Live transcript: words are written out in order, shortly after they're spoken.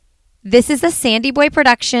This is the Sandy Boy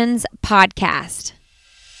Productions podcast.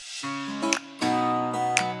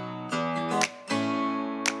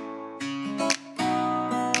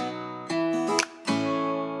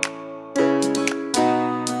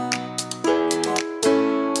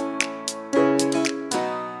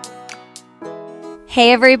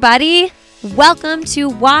 Hey everybody, welcome to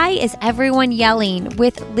Why Is Everyone Yelling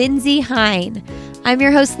with Lindsay Hein. I'm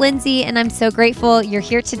your host Lindsay and I'm so grateful you're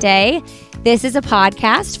here today. This is a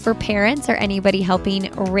podcast for parents or anybody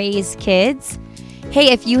helping raise kids.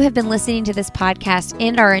 Hey, if you have been listening to this podcast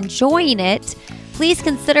and are enjoying it, please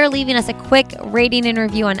consider leaving us a quick rating and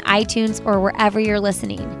review on iTunes or wherever you're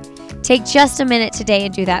listening. Take just a minute today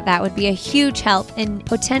and do that. That would be a huge help in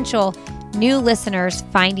potential new listeners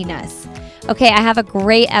finding us. Okay, I have a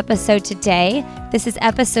great episode today. This is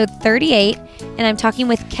episode 38, and I'm talking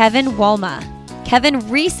with Kevin Wolma. Kevin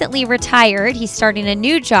recently retired. He's starting a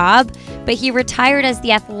new job, but he retired as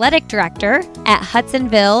the athletic director at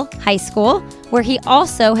Hudsonville High School, where he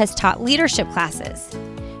also has taught leadership classes.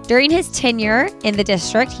 During his tenure in the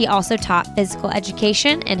district, he also taught physical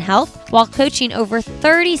education and health while coaching over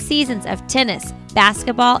 30 seasons of tennis,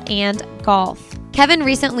 basketball, and golf. Kevin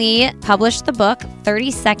recently published the book,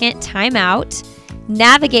 30-Second Timeout,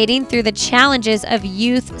 Navigating Through the Challenges of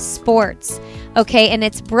Youth Sports. Okay, and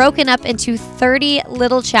it's broken up into 30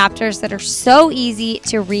 little chapters that are so easy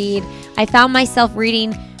to read. I found myself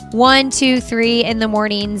reading 1, 2, 3 in the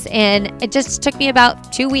mornings, and it just took me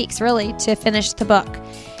about 2 weeks, really, to finish the book.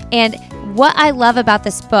 And what I love about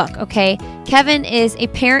this book, okay, Kevin is a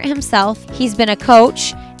parent himself. He's been a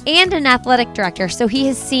coach and an athletic director, so he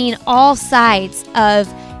has seen all sides of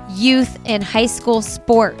youth and high school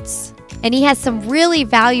sports. And he has some really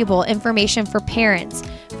valuable information for parents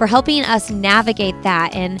for helping us navigate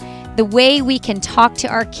that and the way we can talk to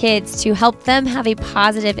our kids to help them have a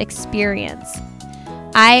positive experience.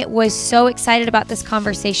 I was so excited about this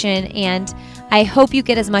conversation, and I hope you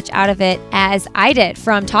get as much out of it as I did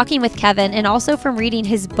from talking with Kevin and also from reading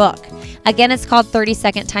his book. Again, it's called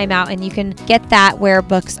 30-Second Timeout, and you can get that where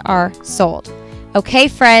books are sold. Okay,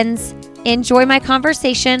 friends, enjoy my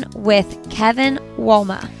conversation with Kevin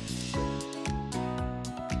Wolma.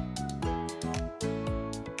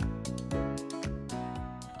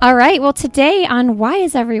 All right, well, today on Why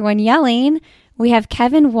Is Everyone Yelling, we have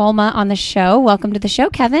Kevin Wolma on the show. Welcome to the show,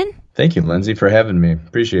 Kevin. Thank you, Lindsay, for having me.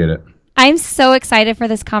 Appreciate it. I'm so excited for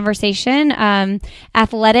this conversation.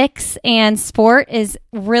 Athletics and sport is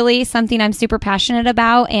really something I'm super passionate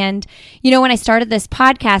about. And, you know, when I started this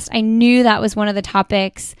podcast, I knew that was one of the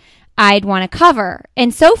topics I'd want to cover.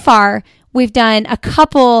 And so far, we've done a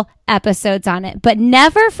couple episodes on it, but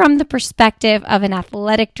never from the perspective of an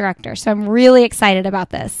athletic director. So I'm really excited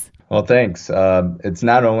about this. Well, thanks. It's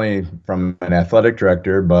not only from an athletic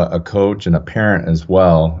director, but a coach and a parent as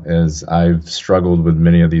well, as I've struggled with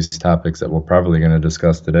many of these topics that we're probably going to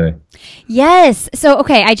discuss today. Yes. So,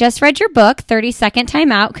 okay, I just read your book, 30-Second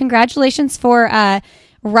Timeout. Congratulations for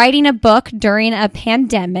writing a book during a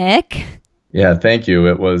pandemic. Yeah, thank you.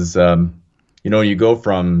 It was, you go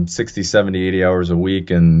from 60, 70, 80 hours a week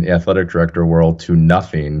in the athletic director world to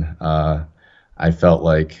nothing. I felt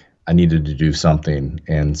like I needed to do something.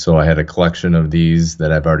 And so I had a collection of these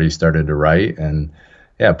that I've already started to write and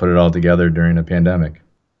put it all together during a pandemic.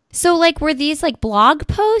 So were these blog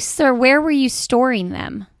posts, or where were you storing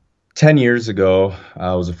them? 10 years ago,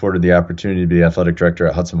 I was afforded the opportunity to be the athletic director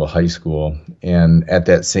at Hudsonville High School. And at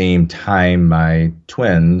that same time, my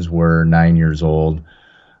twins were 9 years old.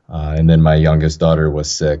 And then my youngest daughter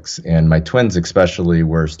was 6. And my twins especially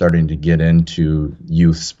were starting to get into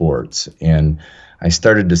youth sports. And I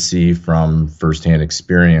started to see from firsthand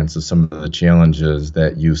experience of some of the challenges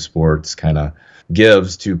that youth sports kind of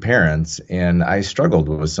gives to parents. And I struggled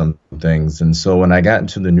with some things. And so when I got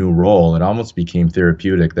into the new role, it almost became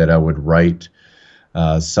therapeutic that I would write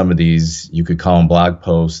some of these, you could call them blog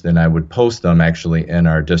posts, and I would post them actually in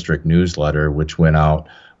our district newsletter, which went out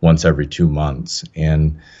once every 2 months.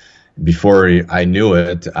 And before I knew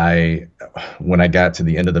it, when I got to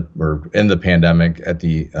the end of the pandemic, at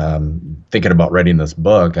the thinking about writing this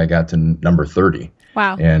book, I got to number 30.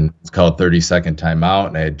 Wow! And it's called 30-Second Timeout,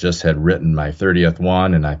 and I had written my 30th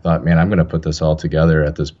one, and I thought, man, I'm going to put this all together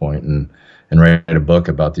at this point and write a book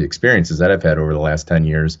about the experiences that I've had over the last 10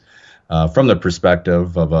 years, from the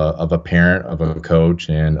perspective of a parent, of a coach,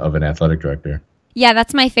 and of an athletic director. Yeah,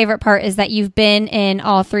 that's my favorite part, is that you've been in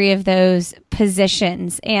all three of those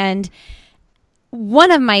positions. And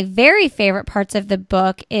one of my very favorite parts of the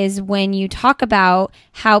book is when you talk about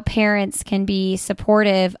how parents can be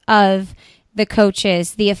supportive of the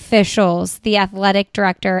coaches, the officials, the athletic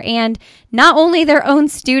director, and not only their own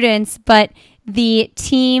students, but the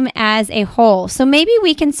team as a whole. So maybe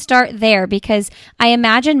we can start there, because I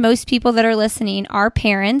imagine most people that are listening are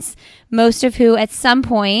parents, most of who at some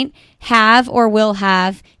point have or will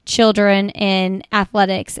have children in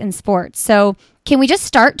athletics and sports. So can we just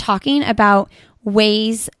start talking about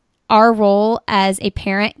ways our role as a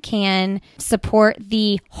parent can support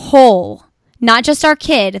the whole, not just our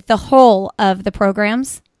kid, the whole of the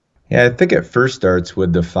programs? Yeah, I think it first starts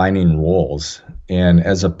with defining roles. And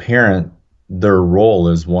as a parent, their role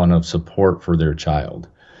is one of support for their child.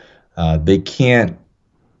 They can't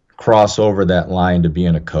cross over that line to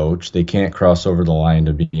being a coach. They can't cross over the line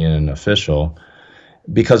to being an official,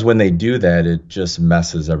 because when they do that, it just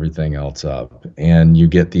messes everything else up. And you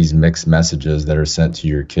get these mixed messages that are sent to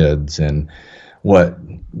your kids. And what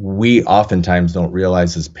we oftentimes don't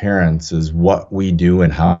realize as parents is what we do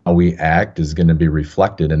and how we act is going to be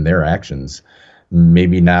reflected in their actions.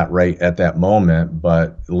 Maybe not right at that moment,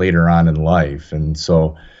 but later on in life. And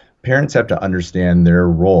so parents have to understand their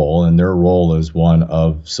role, and their role is one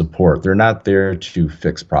of support. They're not there to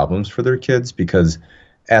fix problems for their kids, because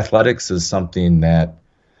athletics is something that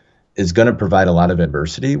is going to provide a lot of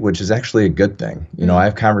adversity, which is actually a good thing. You know, I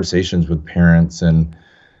have conversations with parents, and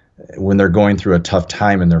when they're going through a tough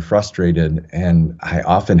time and they're frustrated, and I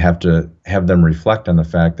often have to have them reflect on the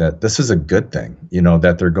fact that this is a good thing, you know,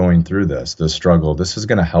 that they're going through this struggle. This is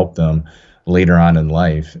going to help them later on in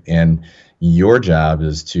life. And your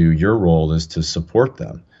role is to support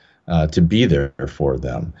them, to be there for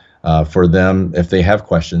them. For them, if they have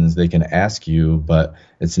questions, they can ask you, but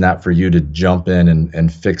it's not for you to jump in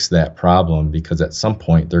and fix that problem, because at some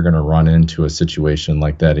point they're going to run into a situation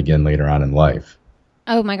like that again later on in life.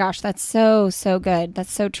 Oh my gosh, that's so good.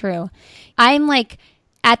 That's so true. I'm like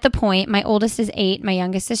at the point, my oldest is 8, my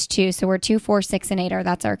youngest is 2. So we're 2, 4, 6, and 8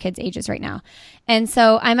 that's our kids' ages right now. And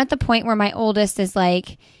so I'm at the point where my oldest is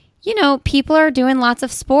like, you know, people are doing lots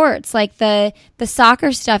of sports. Like the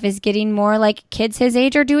soccer stuff is getting more like kids his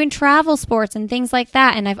age are doing travel sports and things like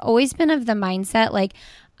that. And I've always been of the mindset, like,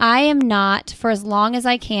 I am not, for as long as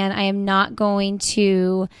I can, I am not going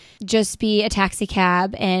to just be a taxi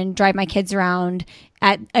cab and drive my kids around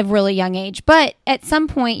at a really young age. But at some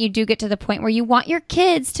point, you do get to the point where you want your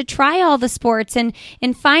kids to try all the sports and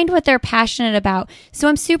find what they're passionate about. So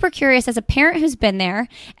I'm super curious, as a parent who's been there,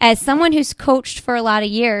 as someone who's coached for a lot of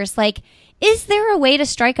years, like, is there a way to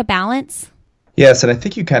strike a balance? Yes, and I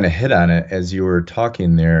think you kind of hit on it as you were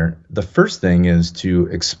talking there. The first thing is to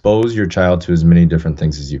expose your child to as many different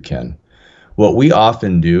things as you can. What we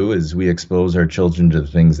often do is we expose our children to the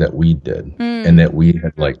things that we did and that we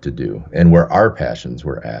had liked to do and where our passions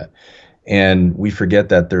were at. And we forget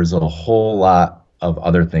that there's a whole lot of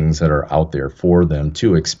other things that are out there for them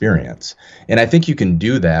to experience. And I think you can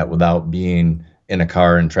do that without being in a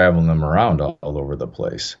car and traveling them around all over the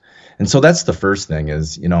place. And so that's the first thing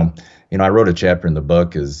is, I wrote a chapter in the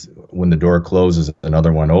book is when the door closes,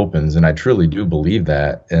 another one opens. And I truly do believe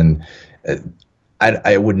that. And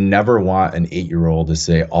I would never want an 8-year-old to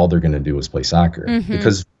say all they're going to do is play soccer,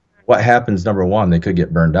 because what happens, number one, they could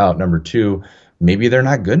get burned out. Number two, maybe they're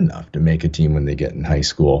not good enough to make a team when they get in high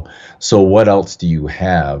school. So what else do you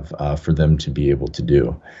have for them to be able to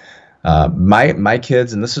do? My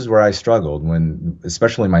kids, and this is where I struggled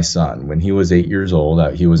especially my son, when he was 8 years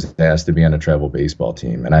old, he was asked to be on a travel baseball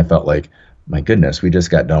team. And I felt like, my goodness, we just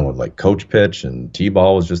got done with like coach pitch and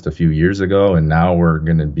T-ball was just a few years ago. And now we're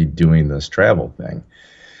going to be doing this travel thing.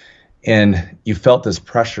 And you felt this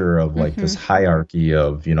pressure of like this hierarchy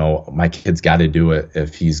of, my kid's got to do it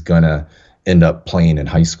if he's going to end up playing in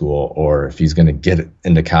high school or if he's going to get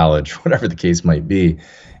into college, whatever the case might be.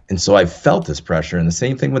 And so I felt this pressure. And the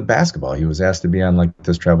same thing with basketball. He was asked to be on like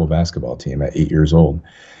this travel basketball team at 8 years old.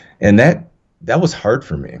 And that was hard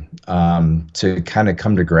for me to kind of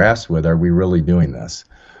come to grasp with, are we really doing this?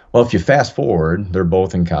 Well, if you fast forward, they're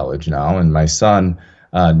both in college now. And my son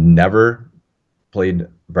never played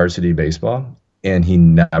varsity baseball and he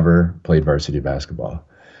never played varsity basketball.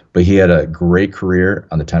 But he had a great career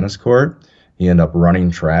on the tennis court. He ended up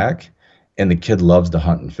running track. And the kid loves to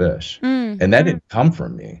hunt and fish. And that didn't come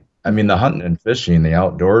from me. I mean, the hunting and fishing, the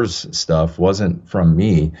outdoors stuff wasn't from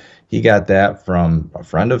me. He got that from a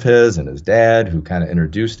friend of his and his dad who kind of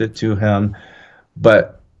introduced it to him.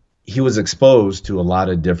 But he was exposed to a lot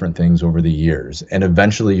of different things over the years. And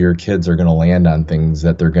eventually your kids are going to land on things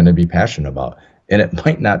that they're going to be passionate about. And it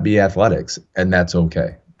might not be athletics, and that's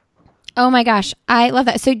okay. Oh my gosh, I love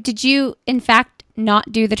that. So did you, in fact,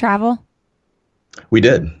 not do the travel? We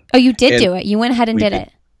did. Oh, you did do it. You went ahead and did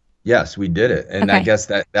it. Yes, we did it. And okay. I guess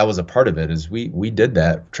that was a part of it is we did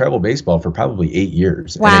that travel baseball for probably 8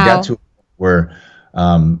 years. Wow. And it got to where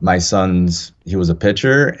my son's, he was a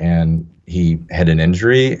pitcher and he had an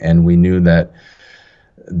injury, and we knew that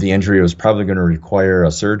the injury was probably going to require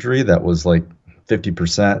a surgery that was like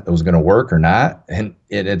 50% that was going to work or not. And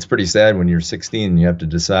it's pretty sad when you're 16 and you have to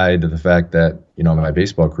decide the fact that, my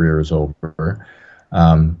baseball career is over.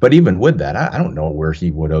 But even with that, I don't know where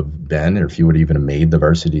he would have been or if he would even have made the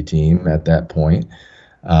varsity team at that point.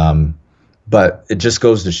 But it just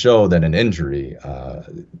goes to show that an injury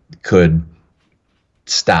could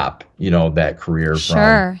stop, that career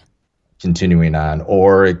from continuing on,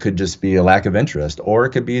 or it could just be a lack of interest, or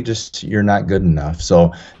it could be just you're not good enough.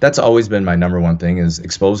 So that's always been my number one thing, is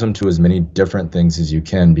expose them to as many different things as you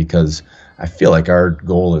can, because I feel like our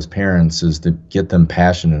goal as parents is to get them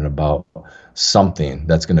passionate about something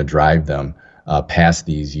that's going to drive them past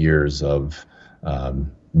these years of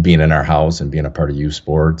being in our house and being a part of youth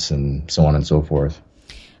sports and so on and so forth.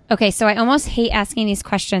 Okay, so I almost hate asking these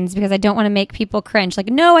questions because I don't want to make people cringe. Like,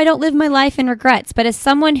 no, I don't live my life in regrets. But as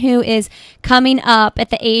someone who is coming up at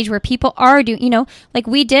the age where people are doing, like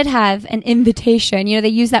we did have an invitation. They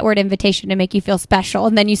use that word invitation to make you feel special.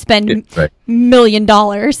 And then you spend $1 million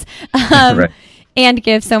right. And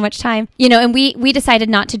give so much time. And we decided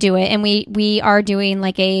not to do it. And we are doing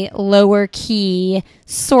like a lower key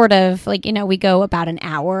sort of like, we go about an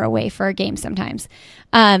hour away for a game sometimes.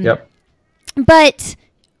 Yep. But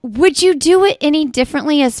would you do it any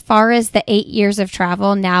differently as far as the 8 years of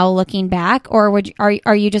travel now looking back? Or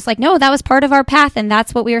are you just like, no, that was part of our path and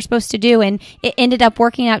that's what we were supposed to do and it ended up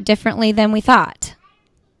working out differently than we thought?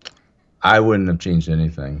 I wouldn't have changed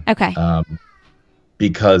anything. Okay.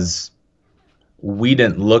 Because we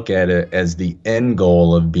didn't look at it as the end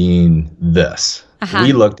goal of being this. Uh-huh.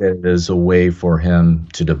 We looked at it as a way for him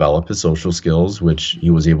to develop his social skills, which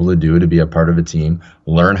he was able to do, to be a part of a team,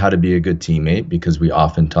 learn how to be a good teammate, because we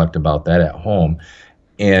often talked about that at home,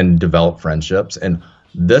 and develop friendships. And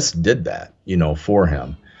this did that, for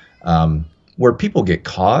him. Where people get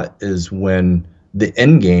caught is when the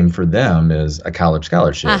end game for them is a college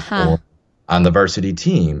scholarship or on the varsity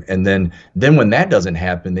team. And then when that doesn't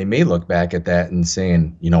happen, they may look back at that and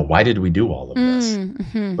saying, why did we do all of this?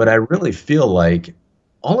 Mm-hmm. But I really feel like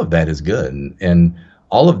all of that is good. And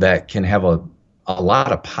all of that can have a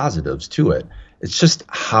lot of positives to it. It's just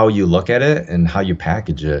how you look at it and how you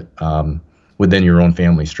package it within your own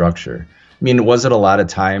family structure. I mean, was it a lot of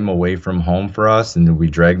time away from home for us? And did we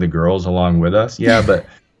drag the girls along with us? Yeah, but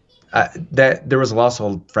that there was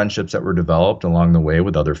also friendships that were developed along the way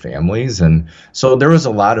with other families. And so there was a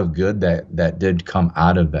lot of good that did come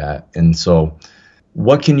out of that. And so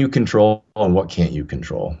what can you control and what can't you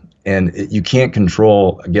control? And you can't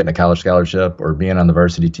control getting a college scholarship or being on the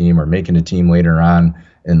varsity team or making a team later on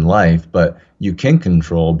in life, but you can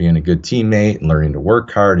control being a good teammate and learning to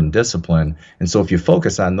work hard and discipline. And so if you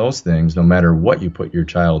focus on those things, no matter what you put your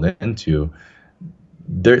child into,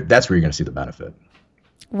 that's where you're going to see the benefit.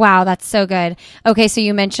 Wow, that's so good. Okay, so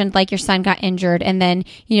you mentioned like your son got injured and then,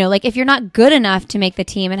 like if you're not good enough to make the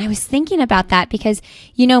team. And I was thinking about that because,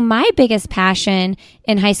 my biggest passion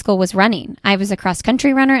in high school was running. I was a cross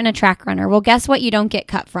country runner and a track runner. Well, guess what? You don't get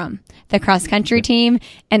cut from the cross country team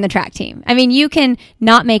and the track team. I mean, you can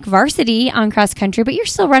not make varsity on cross country, but you're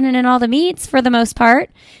still running in all the meets for the most part.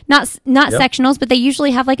 Not sectionals, but they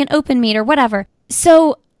usually have like an open meet or whatever.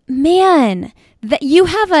 So, man, that you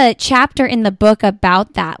have a chapter in the book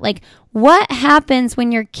about that. Like, what happens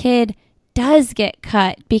when your kid does get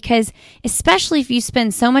cut? Because especially if you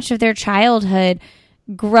spend so much of their childhood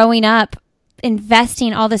growing up,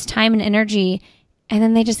 investing all this time and energy, and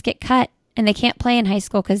then they just get cut and they can't play in high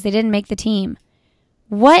school because they didn't make the team.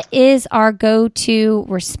 What is our go-to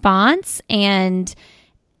response and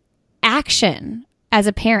action as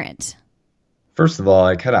a parent? First of all,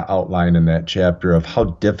 I kind of outlined in that chapter of how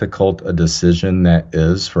difficult a decision that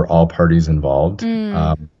is for all parties involved.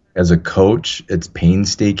 As a coach, it's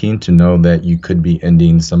painstaking to know that you could be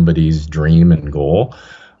ending somebody's dream and goal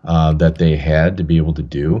that they had to be able to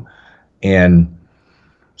do. And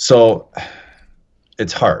so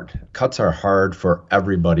it's hard. Cuts are hard for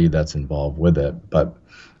everybody that's involved with it. But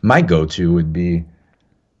my go-to would be,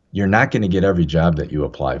 you're not going to get every job that you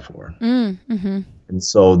apply for. Mm-hmm. And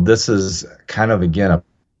so this is kind of, again, a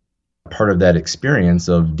part of that experience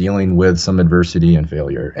of dealing with some adversity and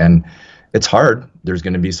failure. And it's hard. There's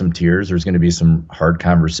going to be some tears. There's going to be some hard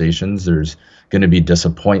conversations. There's going to be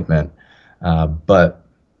disappointment. But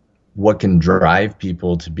what can drive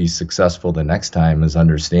people to be successful the next time is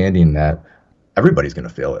understanding that everybody's going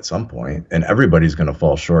to fail at some point and everybody's going to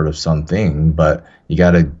fall short of something, but you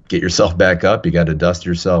got to get yourself back up. You got to dust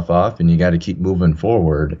yourself off and you got to keep moving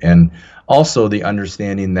forward. And also the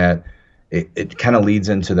understanding that it kind of leads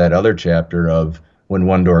into that other chapter of when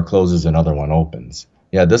one door closes, another one opens.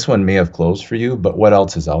 yeah, this one may have closed for you, but what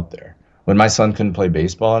else is out there? When my son couldn't play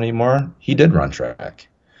baseball anymore, he did run track.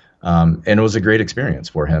 And it was a great experience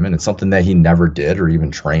for him. And it's something that he never did or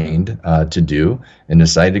even trained to do, and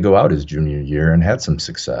decided to go out his junior year and had some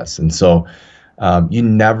success. And so you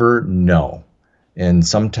never know. And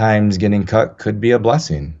sometimes getting cut could be a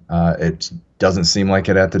blessing. It doesn't seem like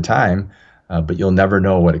it at the time, but you'll never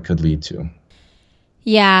know what it could lead to.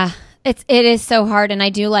 Yeah, it is so hard. And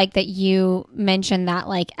I do like that you mentioned that,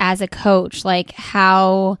 like, as a coach, like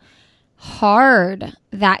how hard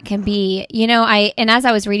that can be. And as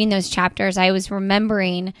I was reading those chapters, I was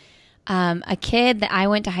remembering a kid that I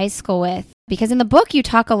went to high school with, because in the book you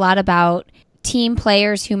talk a lot about team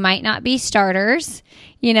players who might not be starters,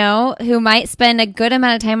 who might spend a good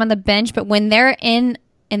amount of time on the bench, but when they're in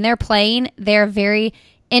and they're playing, they're a very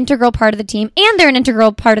integral part of the team, and they're an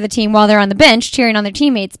integral part of the team while they're on the bench cheering on their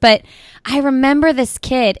teammates. But I remember this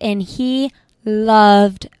kid, and he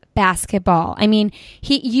loved basketball. I mean,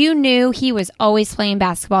 you knew he was always playing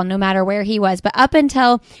basketball no matter where he was. But up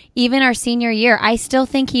until even our senior year, I still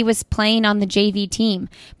think he was playing on the JV team.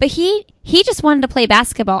 But he just wanted to play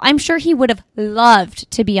basketball. I'm sure he would have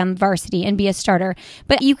loved to be on varsity and be a starter.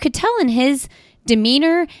 But you could tell in his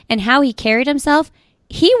demeanor and how he carried himself,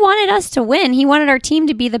 he wanted us to win. He wanted our team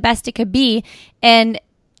to be the best it could be. And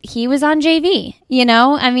he was on JV,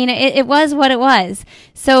 I mean, it was what it was.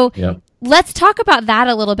 So yep. Let's talk about that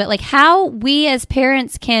a little bit, like how we as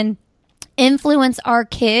parents can influence our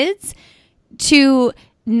kids to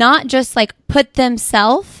not just like put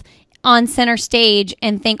themselves on center stage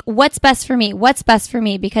and think, what's best for me? What's best for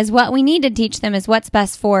me? Because what we need to teach them is what's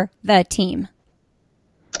best for the team.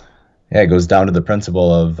 Yeah, it goes down to the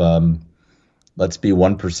principle of let's be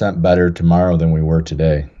 1% better tomorrow than we were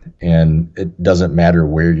today. And it doesn't matter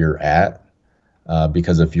where you're at,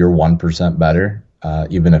 because if you're 1% better,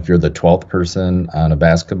 even if you're the 12th person on a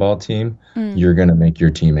basketball team, you're going to make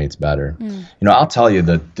your teammates better. I'll tell you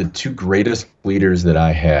that the two greatest leaders that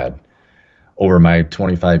I had over my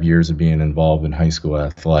 25 years of being involved in high school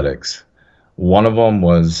athletics, one of them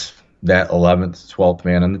was that 11th, 12th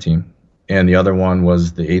man on the team, and the other one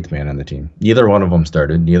was the 8th man on the team. Neither one of them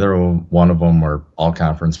started. Neither one of them were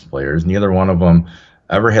all-conference players. Neither one of them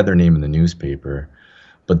ever had their name in the newspaper.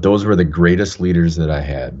 But those were the greatest leaders that I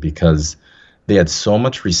had, because they had so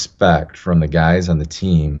much respect from the guys on the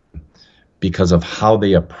team because of how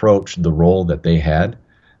they approached the role that they had,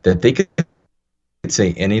 that they could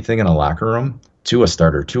say anything in a locker room to a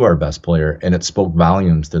starter, to our best player, and it spoke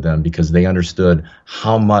volumes to them because they understood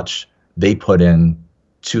how much they put in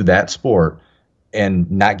to that sport and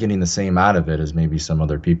not getting the same out of it as maybe some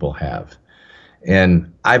other people have.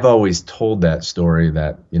 And I've always told that story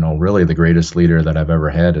that, really the greatest leader that I've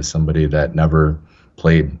ever had is somebody that never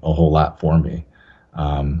played a whole lot for me.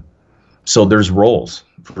 So there's roles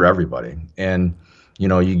for everybody. And,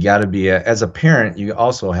 you got to be, as a parent, you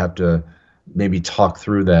also have to maybe talk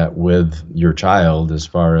through that with your child as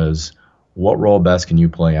far as what role best can you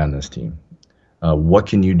play on this team? What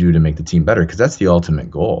can you do to make the team better? Because that's the ultimate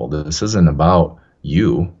goal. This isn't about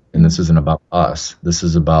you, and this isn't about us. This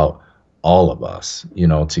is about all of us,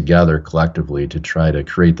 together collectively to try to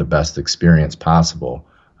create the best experience possible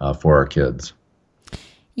for our kids.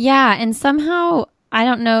 Yeah, and somehow, I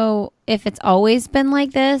don't know if it's always been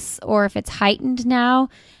like this or if it's heightened now,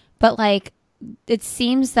 but like it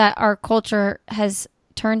seems that our culture has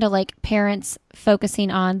turned to like parents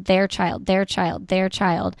focusing on their child.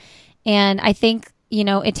 And I think,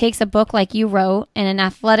 it takes a book like you wrote and an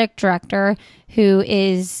athletic director who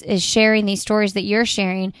is sharing these stories that you're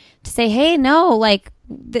sharing to say, hey, no, like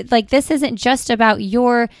this isn't just about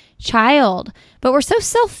your child, but we're so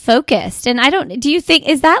self-focused. And do you think,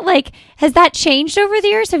 has that changed over the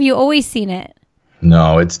years? Have you always seen it?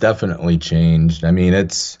 No, it's definitely changed. I mean,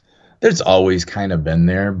 there's always kind of been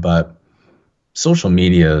there, but social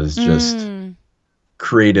media has just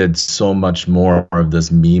created so much more of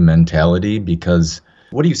this me mentality, because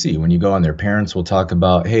what do you see when you go on there? Parents will talk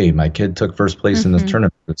about, hey, my kid took first place in this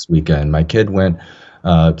tournament this weekend. My kid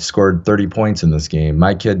scored 30 points in this game.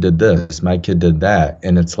 My kid did this. My kid did that.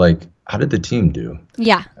 And it's like, how did the team do?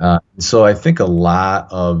 Yeah. So I think a lot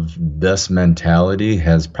of this mentality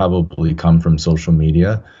has probably come from social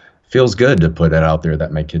media. Feels good to put it out there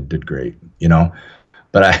that my kid did great,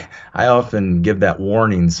 But I often give that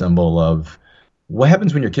warning symbol of what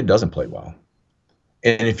happens when your kid doesn't play well.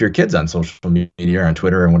 And if your kid's on social media or on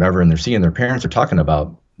Twitter and whatever, and they're seeing their parents are talking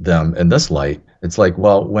about them in this light, it's like,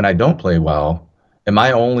 well, when I don't play well,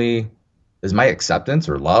 is my acceptance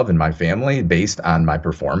or love in my family based on my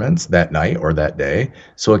performance that night or that day?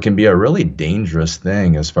 So it can be a really dangerous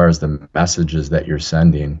thing as far as the messages that you're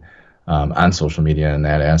sending. on social media in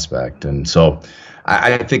that aspect. And so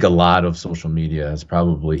I think a lot of social media has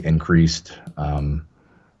probably increased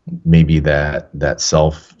maybe that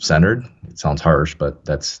self-centered. It sounds harsh, but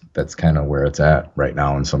that's kind of where it's at right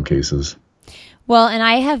now in some cases. Well, and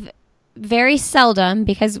I have very seldom,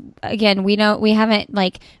 because again, we haven't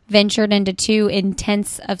like ventured into too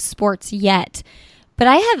intense of sports yet, but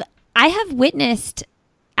I have witnessed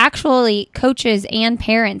actually coaches and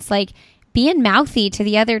parents like being mouthy to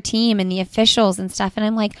the other team and the officials and stuff, and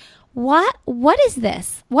I'm like, what is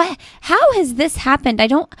this? How has this happened?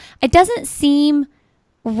 It doesn't seem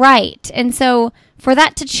right. And so for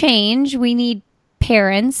that to change, we need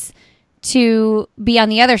parents to be on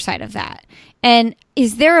the other side of that. And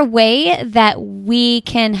is there a way that we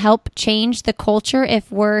can help change the culture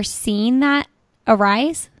if we're seeing that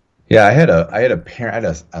arise? Yeah, I had a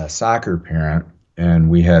parent, a soccer parent,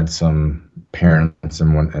 and we had some parents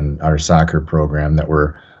in our soccer program that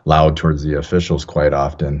were loud towards the officials quite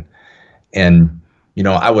often. And,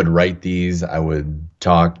 I would write these, I would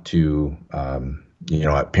talk to,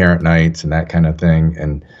 at parent nights and that kind of thing.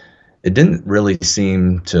 And it didn't really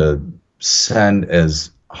seem to send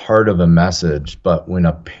as hard of a message, but when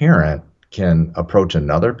a parent can approach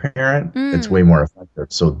another parent, it's way more effective.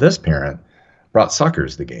 So this parent brought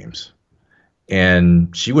suckers to games,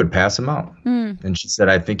 and she would pass them out. And she said,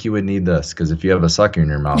 I think you would need this, because if you have a sucker in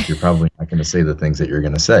your mouth, you're probably not going to say the things that you're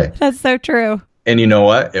going to say. That's so true. And you know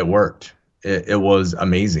what? It worked. It was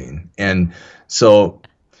amazing. And so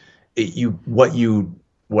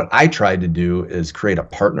what I tried to do is create a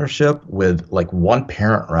partnership with like one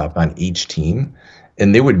parent rep on each team,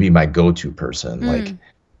 and they would be my go-to person. Like,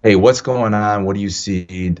 hey, what's going on? What do you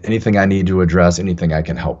see? Anything I need to address? Anything I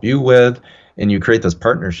can help you with? And you create this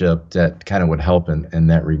partnership that kind of would help in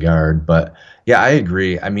that regard. But yeah, I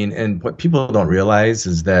agree. I mean, and what people don't realize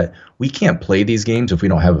is that we can't play these games if we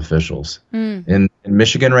don't have officials. In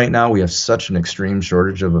Michigan right now, we have such an extreme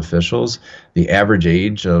shortage of officials. The average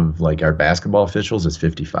age of like our basketball officials is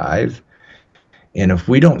 55. And if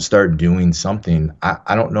we don't start doing something,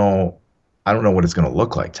 I don't know what it's going to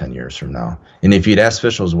look like 10 years from now. And if you'd ask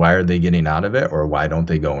officials, why are they getting out of it, or why don't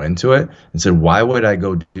they go into it, and said, why would I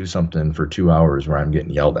go do something for 2 hours where I'm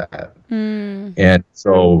getting yelled at? And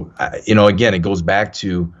so, again, it goes back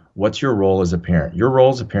to, what's your role as a parent? Your role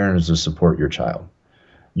as a parent is to support your child.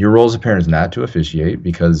 Your role as a parent is not to officiate,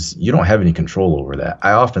 because you don't have any control over that.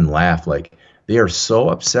 I often laugh, like, they are so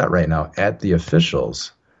upset right now at the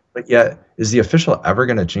officials, but yet, is the official ever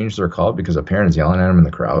going to change their call because a parent is yelling at them in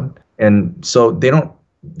the crowd? And so they don't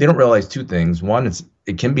realize two things. One,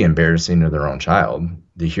 it can be embarrassing to their own child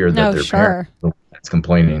to hear that their parent is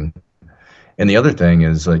complaining. And the other thing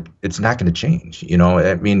is, like, it's not going to change.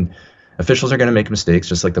 I mean, officials are going to make mistakes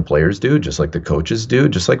just like the players do, just like the coaches do,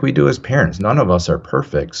 just like we do as parents. None of us are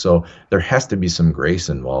perfect. So there has to be some grace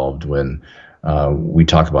involved when we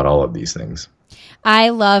talk about all of these things. I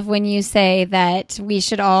love when you say that we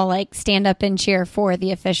should all like stand up and cheer for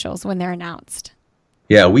the officials when they're announced.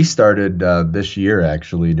 Yeah, we started this year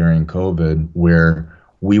actually during COVID, where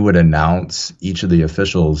we would announce each of the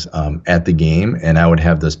officials at the game, and I would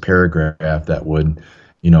have this paragraph that would,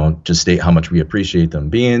 just state how much we appreciate them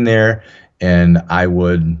being there, and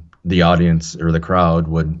the audience or the crowd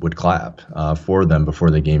would clap for them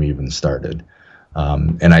before the game even started.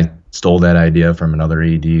 And I stole that idea from another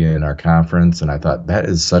AD in our conference, and I thought that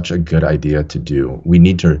is such a good idea to do. We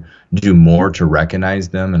need to do more to recognize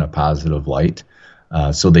them in a positive light,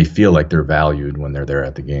 so they feel like they're valued when they're there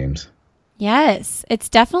at the games. Yes, it's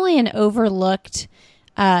definitely an overlooked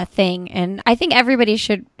thing, and I think everybody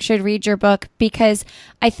should read your book, because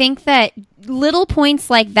I think that little points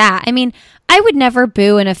like that, I mean, I would never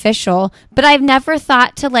boo an official, but I've never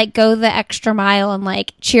thought to like go the extra mile and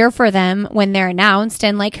like cheer for them when they're announced.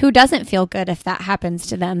 And like, who doesn't feel good if that happens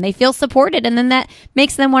to them? They feel supported, and then that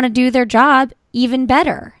makes them want to do their job even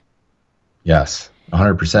better. Yes,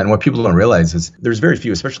 100%. And what people don't realize is there's very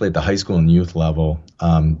few, especially at the high school and youth level,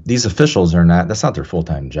 these officials that's not their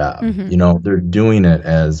full-time job. They're doing it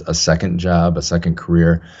as a second job, a second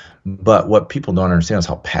career. But what people don't understand is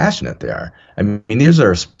how passionate they are. I mean, these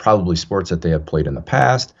are probably sports that they have played in the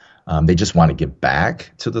past. They just want to get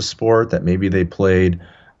back to the sport that maybe they played.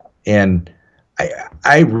 And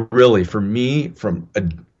I really, for me,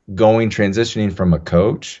 transitioning from a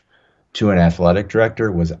coach to an athletic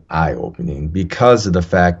director was eye-opening, because of the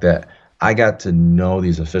fact that I got to know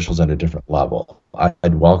these officials at a different level.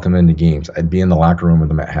 I'd welcome into games. I'd be in the locker room with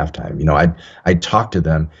them at halftime. I'd talk to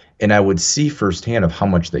them, and I would see firsthand of how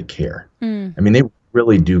much they care. I mean, they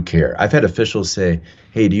really do care. I've had officials say,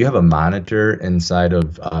 hey, do you have a monitor inside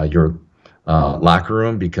of your locker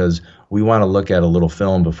room? Because we want to look at a little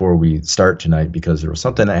film before we start tonight because there was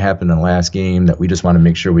something that happened in the last game that we just want to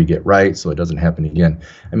make sure we get right so it doesn't happen again.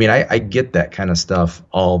 I mean, I get that kind of stuff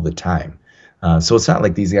all the time. So it's not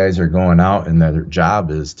like these guys are going out and their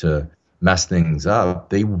job is to mess things up.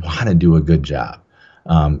 They want to do a good job.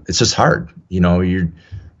 It's just hard.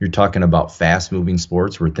 You're talking about fast-moving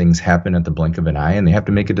sports where things happen at the blink of an eye, and they have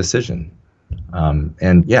to make a decision.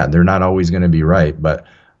 And yeah, they're not always going to be right, but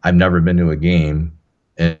I've never been to a game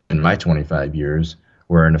in my 25 years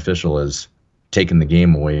where an official has taken the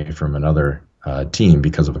game away from another team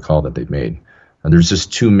because of a call that they've made. There's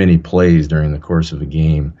just too many plays during the course of a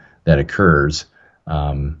game that occurs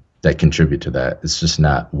that contribute to that. It's just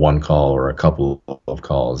not one call or a couple of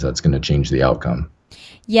calls that's going to change the outcome.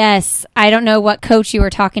 Yes. I don't know what coach you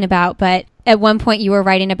were talking about, but at one point you were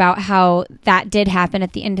writing about how that did happen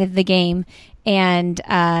at the end of the game. And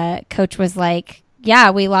coach was like,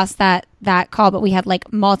 yeah, we lost that call, but we had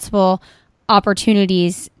like multiple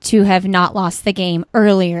opportunities to have not lost the game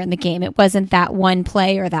earlier in the game. It wasn't that one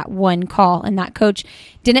play or that one call. And that coach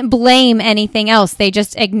didn't blame anything else. They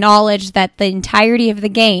just acknowledged that the entirety of the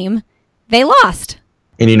game, they lost.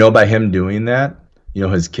 And by him doing that,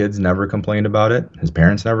 his kids never complained about it. His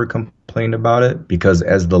parents never complained about it because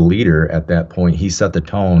as the leader at that point, he set the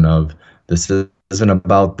tone of this isn't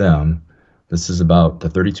about them. This is about the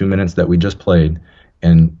 32 minutes that we just played.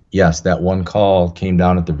 And yes, that one call came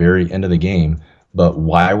down at the very end of the game, but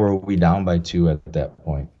why were we down by 2 at that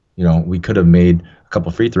point? We could have made a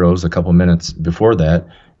couple free throws a couple minutes before that.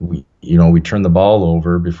 We turned the ball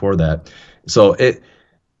over before that. So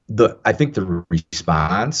I think the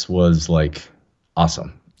response was like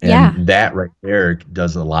awesome. And that right there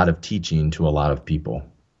does a lot of teaching to a lot of people.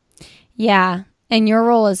 Yeah. And your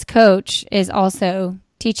role as coach is also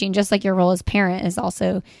teaching, just like your role as parent is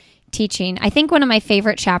also teaching. I think one of my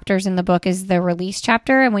favorite chapters in the book is the release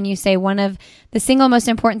chapter. And when you say one of the single most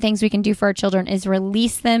important things we can do for our children is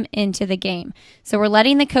release them into the game. So we're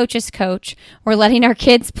letting the coaches coach, we're letting our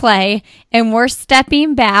kids play, and we're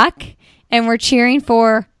stepping back and we're cheering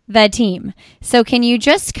for the team. So can you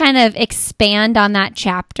just kind of expand on that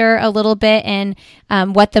chapter a little bit and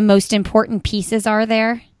what the most important pieces are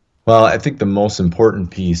there? Well, I think the most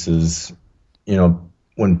important piece is,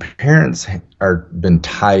 when parents are been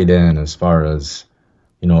tied in as far as,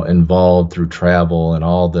 involved through travel and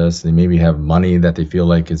all this, they maybe have money that they feel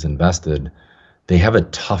like is invested. They have a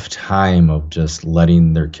tough time of just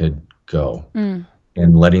letting their kid go and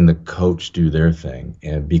letting the coach do their thing.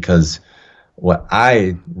 And because what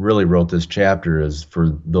I really wrote this chapter is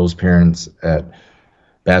for those parents at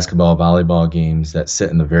basketball, volleyball games that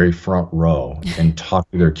sit in the very front row and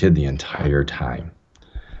talk to their kid the entire time.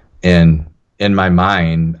 And in my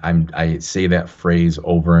mind, I say that phrase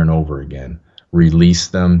over and over again, release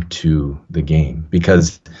them to the game.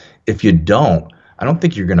 Because if you don't, I don't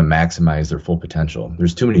think you're going to maximize their full potential.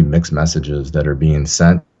 There's too many mixed messages that are being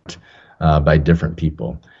sent by different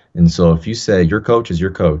people. And so if you say your coach is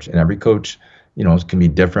your coach, and every coach, can be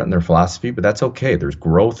different in their philosophy, but that's okay. There's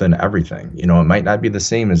growth in everything. It might not be the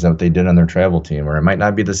same as what they did on their travel team, or it might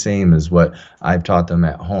not be the same as what I've taught them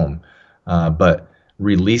at home. But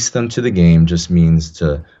release them to the game just means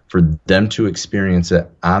for them to experience it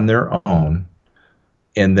on their own.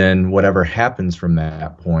 And then whatever happens from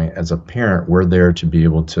that point, as a parent, we're there to be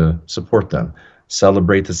able to support them,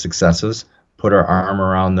 celebrate the successes, put our arm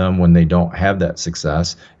around them when they don't have that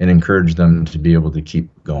success, and encourage them to be able to keep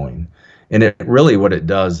going. And it really, what it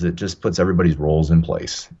does, it just puts everybody's roles in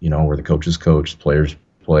place, where the coaches coach, the players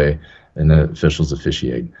play, and the officials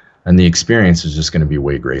officiate. And the experience is just going to be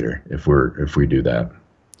way greater if we do that.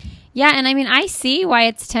 Yeah, and I mean, I see why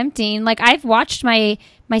it's tempting. Like, I've watched my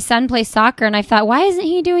son play soccer, and I thought, why isn't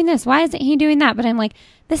he doing this? Why isn't he doing that? But I'm like,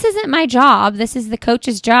 this isn't my job. This is the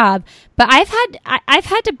coach's job. But I've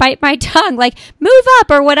had to bite my tongue, like, move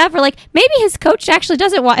up or whatever. Like, maybe his coach actually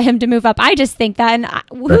doesn't want him to move up. I just think that. And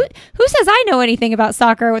who says I know anything about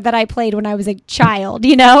soccer that I played when I was a child,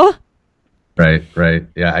 Right.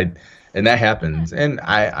 Yeah, and that happens. And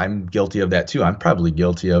I'm guilty of that too. I'm probably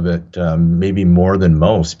guilty of it maybe more than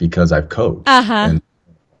most because I've coached. And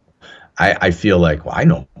I feel like, well, I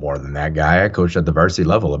know more than that guy. I coached at the varsity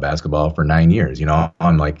level of basketball for 9 years,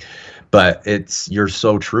 I'm like, but you're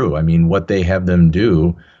so true. I mean, what they have them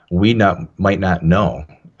do, we might not know.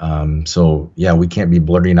 So yeah, we can't be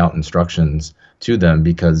blurting out instructions to them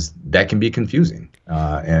because that can be confusing.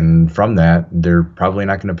 And from that, they're probably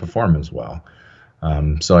not going to perform as well.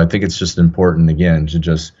 So I think it's just important, again, to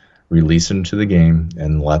just release them to the game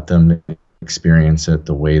and let them experience it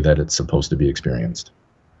the way that it's supposed to be experienced.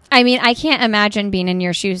 I mean, I can't imagine being in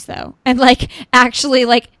your shoes though. And like actually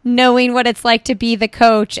like knowing what it's like to be the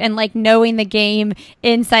coach and like knowing the game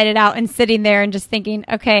inside and out and sitting there and just thinking,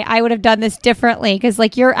 okay, I would have done this differently. Cause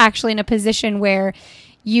like you're actually in a position where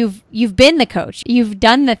you've been the coach, you've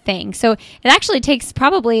done the thing. So it actually takes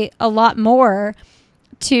probably a lot more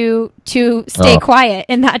to stay quiet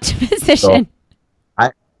in that position.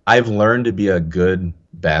 So I've learned to be a good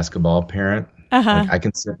basketball parent. Like I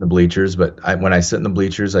can sit in the bleachers, but when I sit in the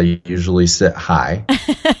bleachers, I usually sit high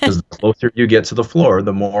because the closer you get to the floor,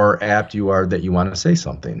 the more apt you are that you want to say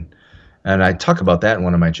something. And I talk about that in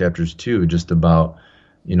one of my chapters too, just about,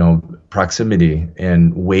 proximity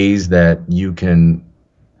and ways that you can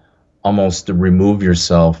almost remove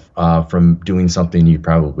yourself from doing something you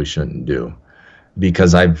probably shouldn't do.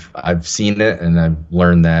 Because I've seen it and I've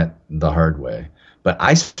learned that the hard way. But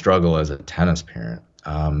I struggle as a tennis parent.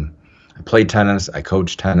 I play tennis, I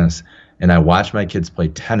coach tennis, and I watch my kids play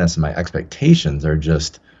tennis, and my expectations are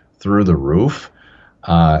just through the roof.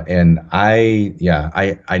 And I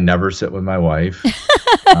never sit with my wife.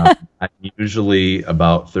 I'm usually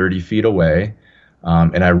about 30 feet away,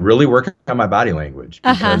 and I really work on my body language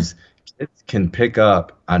because kids can pick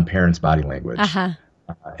up on parents' body language.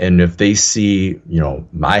 And if they see,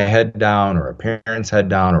 my head down or a parent's head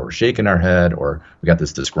down or we're shaking our head or we got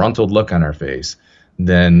this disgruntled look on our face,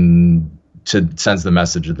 then sends the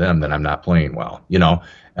message to them that I'm not playing well,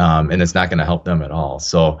 and it's not going to help them at all.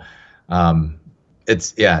 So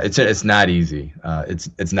it's not easy.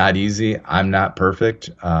 It's not easy. I'm not perfect.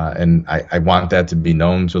 And I want that to be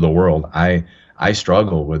known to the world. I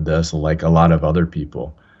struggle with this like a lot of other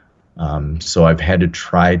people. So I've had to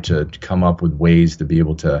try to come up with ways to be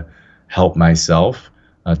able to help myself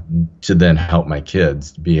to then help my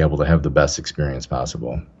kids be able to have the best experience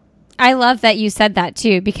possible. I love that you said that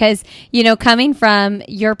too, because, coming from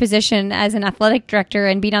your position as an athletic director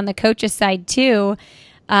and being on the coach's side too,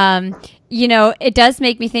 it does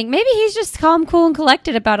make me think maybe he's just calm, cool, and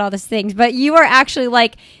collected about all these things, but you are actually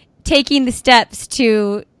like taking the steps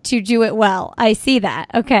to do it well. I see that.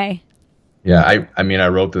 Okay. Yeah. I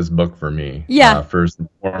wrote this book for me, first and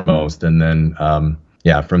foremost. And then,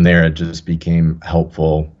 from there, it just became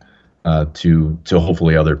helpful to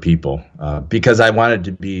hopefully other people, because I wanted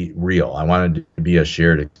to be real. I wanted it to be a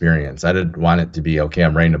shared experience. I didn't want it to be, okay,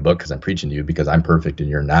 I'm writing a book because I'm preaching to you because I'm perfect and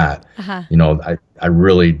you're not. I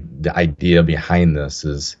really, the idea behind this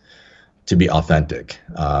is to be authentic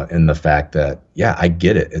in the fact that, I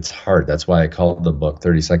get it. It's hard. That's why I called the book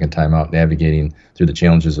 30-Second Timeout, Navigating Through the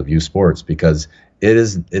Challenges of Youth Sports, because it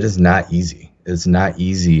is not easy. It's not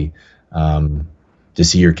easy to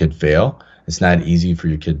see your kid fail. It's not easy for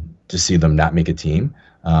your kid to see them not make a team.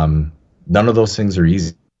 None of those things are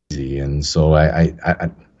easy. And so I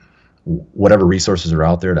whatever resources are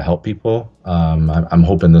out there to help people, I'm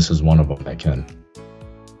hoping this is one of them I can.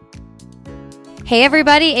 Hey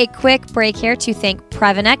everybody, a quick break here to thank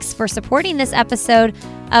Previnex for supporting this episode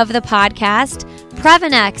of the podcast.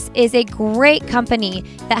 Previnex is a great company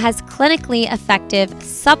that has clinically effective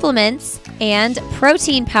supplements and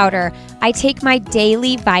protein powder. I take my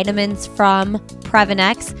daily vitamins from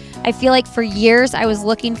Previnex. I feel like for years I was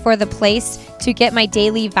looking for the place to get my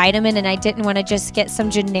daily vitamin and I didn't want to just get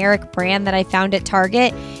some generic brand that I found at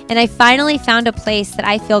Target. And I finally found a place that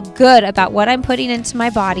I feel good about what I'm putting into my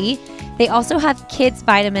body. They also have kids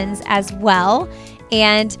vitamins as well.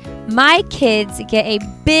 And my kids get a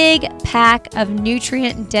big pack of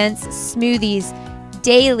nutrient-dense smoothies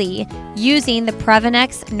daily using the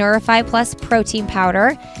Previnex Neurify Plus protein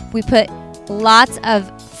powder. We put lots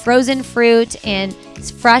of frozen fruit and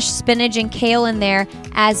fresh spinach and kale in there,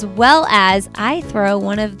 as well as I throw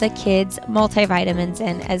one of the kids' multivitamins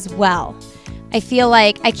in as well. I feel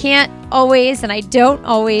like I can't always, and I don't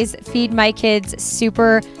always feed my kids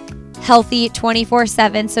super healthy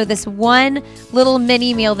 24/7. So this one little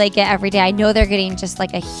mini meal they get every day, I know they're getting just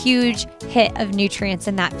like a huge hit of nutrients,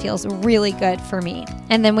 and that feels really good for me.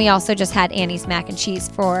 And then we also just had Annie's mac and cheese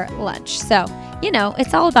for lunch. So,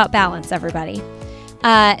 it's all about balance, everybody.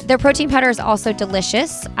 Their protein powder is also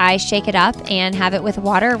delicious. I shake it up and have it with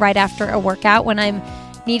water right after a workout when I'm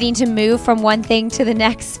needing to move from one thing to the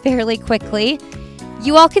next fairly quickly.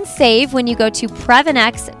 You all can save when you go to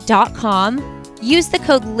Previnex.com. Use the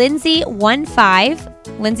code Lindsay15,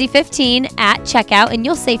 Lindsay15 at checkout, and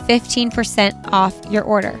you'll save 15% off your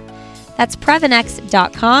order. That's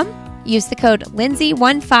Previnex.com. Use the code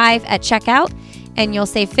Lindsay15 at checkout, and you'll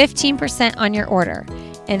save 15% on your order.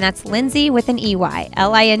 And that's Lindsay with an EY,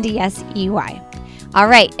 Lindsey. All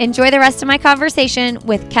right, enjoy the rest of my conversation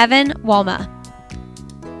with Kevin Walma.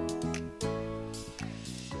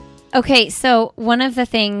 Okay, so one of the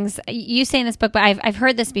things you say in this book, but I've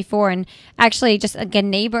heard this before, and actually just a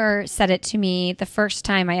neighbor said it to me the first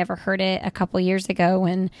time I ever heard it a couple years ago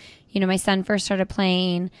when, my son first started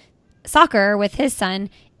playing soccer with his son,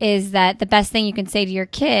 is that the best thing you can say to your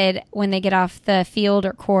kid when they get off the field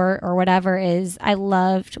or court or whatever is, I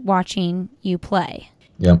loved watching you play.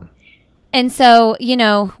 Yep. And so,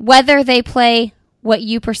 whether they play what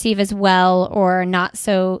you perceive as well or not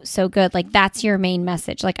so good, like that's your main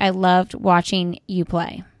message. Like, I loved watching you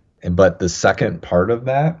play. But the second part of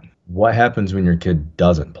that, what happens when your kid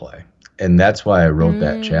doesn't play? And that's why I wrote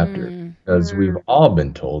that chapter, because we've all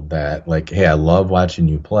been told that, like, hey, I love watching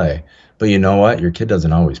you play, but you know what? Your kid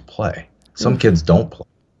doesn't always play. Some kids don't play.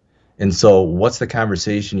 And so what's the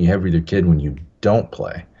conversation you have with your kid when you don't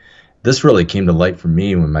play? This really came to light for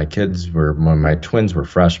me when my twins were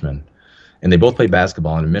freshmen. And they both play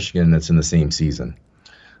basketball, and in Michigan, it's in the same season.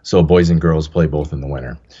 So boys and girls play both in the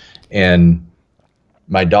winter. And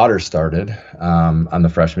my daughter started on the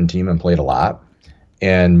freshman team and played a lot.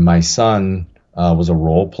 And my son was a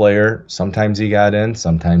role player. Sometimes he got in,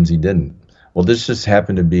 sometimes he didn't. Well, this just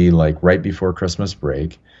happened to be like right before Christmas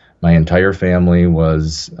break. My entire family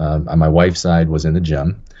was, on my wife's side, was in the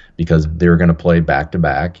gym because they were going to play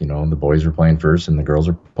back-to-back. The boys were playing first and the girls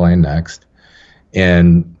were playing next.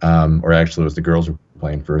 And, or actually it was the girls were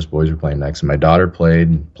playing first, boys were playing next. And my daughter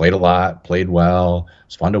played a lot, played well. It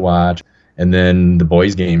was fun to watch. And then the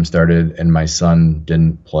boys game started and my son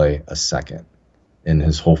didn't play a second and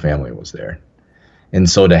his whole family was there. And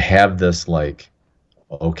so to have this, like,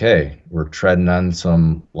 okay, we're treading on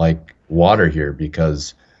some like water here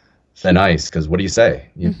because thin ice, because what do you say?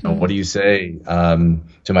 What do you say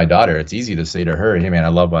to my daughter? It's easy to say to her, hey man, I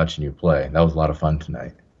love watching you play. That was a lot of fun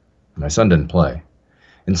tonight. My son didn't play.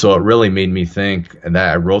 And so it really made me think, and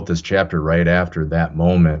that I wrote this chapter right after that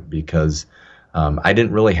moment because I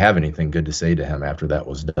didn't really have anything good to say to him after that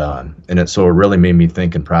was done. And so it really made me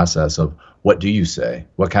think and process of what do you say?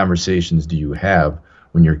 What conversations do you have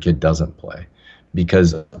when your kid doesn't play?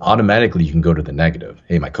 Because automatically you can go to the negative.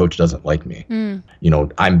 Hey, my coach doesn't like me.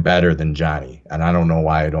 I'm better than Johnny, and I don't know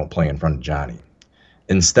why I don't play in front of Johnny.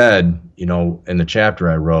 Instead, in the chapter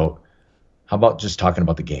I wrote, how about just talking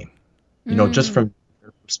about the game? Just from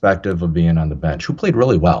your perspective of being on the bench, who played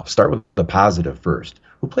really well? Start with the positive first.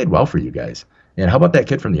 Who played well for you guys? And how about that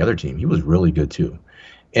kid from the other team? He was really good too.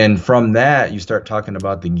 And from that, you start talking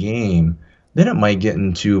about the game. Then it might get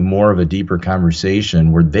into more of a deeper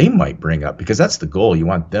conversation where they might bring up, because that's the goal. You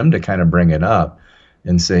want them to kind of bring it up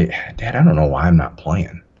and say, Dad, I don't know why I'm not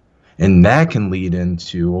playing. And that can lead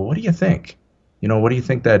into, well, what do you think? What do you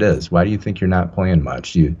think that is? Why do you think you're not playing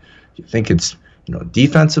much? Do you think it's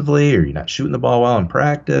defensively, or you're not shooting the ball well in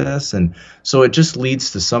practice? And so it just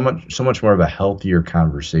leads to so much more of a healthier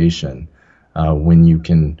conversation when you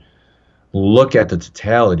can look at the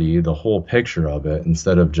totality, the whole picture of it,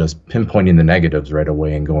 instead of just pinpointing the negatives right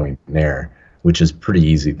away and going there, which is a pretty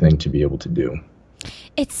easy thing to be able to do.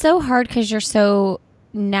 It's so hard because you're so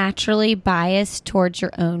naturally biased towards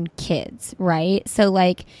your own kids, right? So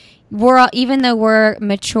like, even though we're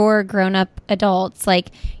mature, grown-up adults,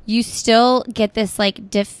 like, you still get this like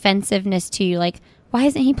defensiveness to you, like, why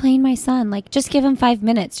isn't he playing my son? Like, just give him 5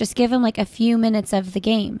 minutes, just give him like a few minutes of the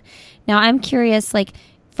game. Now I'm curious, like,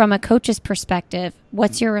 from a coach's perspective,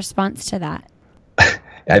 what's your response to that?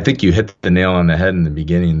 I think you hit the nail on the head in the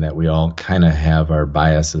beginning, that we all kind of have our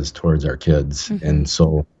biases towards our kids. And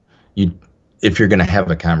so if you're going to have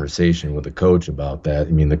a conversation with a coach about that,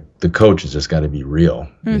 I mean, the coach has just got to be real.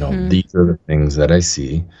 These are the things that I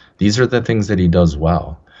see. These are the things that he does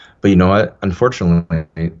well. But you know what?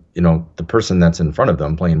 Unfortunately, the person that's in front of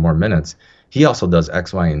them playing more minutes, he also does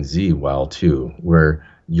X, Y, and Z well too, where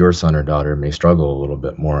your son or daughter may struggle a little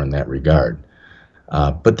bit more in that regard.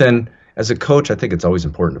 But then as a coach, I think it's always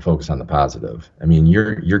important to focus on the positive. I mean,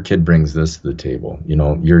 your kid brings this to the table.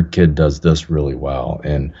 Your kid does this really well.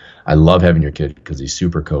 And I love having your kid because he's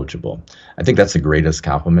super coachable. I think that's the greatest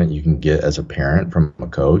compliment you can get as a parent from a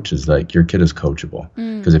coach, is like, your kid is coachable.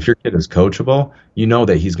 Because if your kid is coachable, you know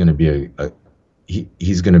that he's going to be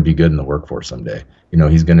he's going to be good in the workforce someday.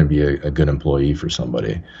 He's going to be a good employee for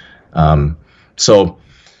somebody. So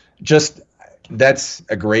just, that's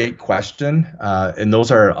a great question. And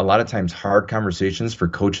those are a lot of times hard conversations for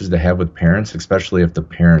coaches to have with parents, especially if the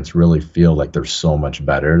parents really feel like they're so much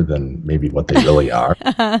better than maybe what they really are.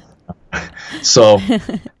 So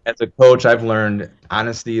as a coach, I've learned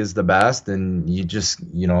honesty is the best, and you just,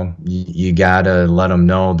 you gotta let them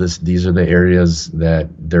know these are the areas that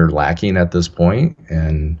they're lacking at this point.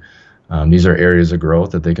 And these are areas of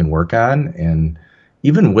growth that they can work on. And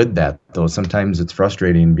even with that though, sometimes it's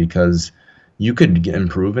frustrating because you could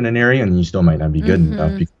improve in an area and you still might not be good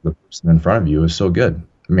enough because the person in front of you is so good.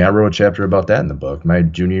 I mean, I wrote a chapter about that in the book. My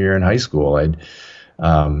junior year in high school,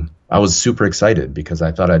 I was super excited because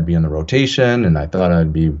I thought I'd be in the rotation and I thought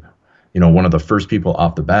I'd be, one of the first people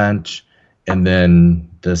off the bench. And then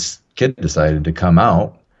this kid decided to come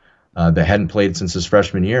out that hadn't played since his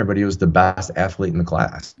freshman year, but he was the best athlete in the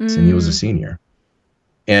class, and he was a senior.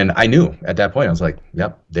 And I knew at that point, I was like,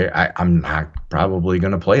 yep, I'm not probably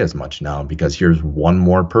going to play as much now because here's one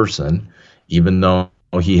more person, even though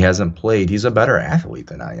he hasn't played, he's a better athlete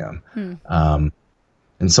than I am.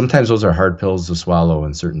 And sometimes those are hard pills to swallow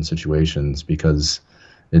in certain situations because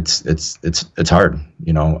it's hard,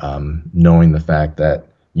 knowing the fact that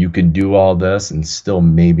you could do all this and still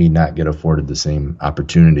maybe not get afforded the same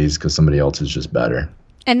opportunities because somebody else is just better.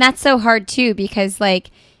 And that's so hard too, because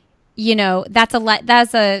that's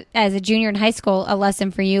as a junior in high school, a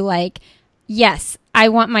lesson for you. Like, yes, I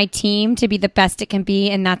want my team to be the best it can be.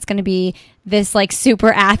 And that's going to be this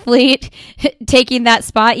super athlete taking that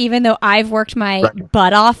spot, even though I've worked my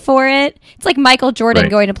butt off for it. It's like Michael Jordan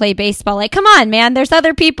going to play baseball. Like, come on, man, there's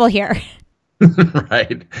other people here.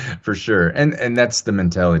 Right, for sure. And that's the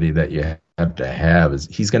mentality that you have to have is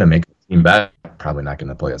he's going to make the team better, probably not going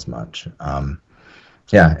to play as much.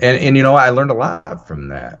 Yeah. And I learned a lot from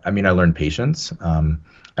that. I mean, I learned patience.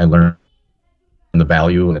 I learned the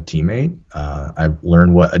value of a teammate. I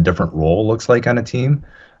learned what a different role looks like on a team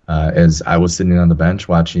as I was sitting on the bench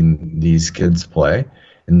watching these kids play.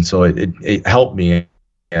 And so it helped me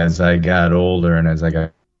as I got older and as I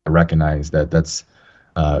got recognized that's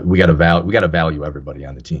we got to value everybody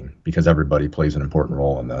on the team because everybody plays an important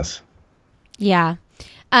role in this. Yeah.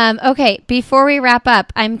 Okay. Before we wrap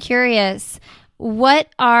up, I'm curious, what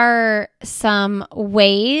are some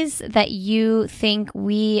ways that you think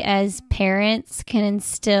we as parents can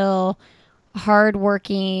instill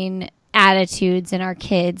hardworking attitudes in our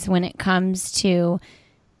kids when it comes to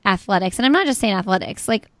athletics? And I'm not just saying athletics,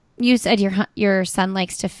 like you said, your son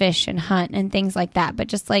likes to fish and hunt and things like that, but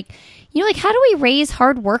just how do we raise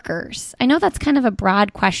hard workers? I know that's kind of a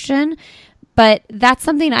broad question, but that's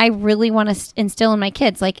something I really want to instill in my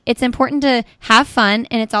kids. Like, it's important to have fun,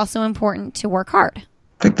 and it's also important to work hard.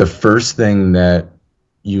 I think the first thing that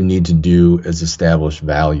you need to do is establish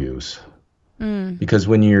values. Because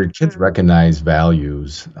when your kids recognize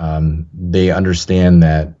values, they understand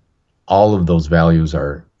that all of those values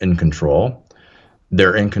are in control.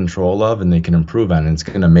 They're in control of, and they can improve on, and it's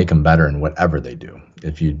going to make them better in whatever they do.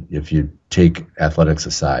 If you take athletics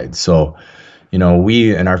aside, so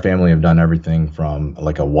we in our family have done everything from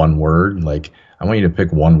like a one word, like I want you to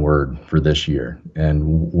pick one word for this year, and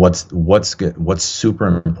what's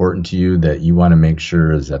super important to you that you want to make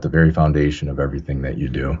sure is at the very foundation of everything that you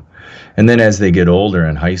do. And then as they get older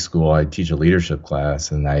in high school, I teach a leadership class,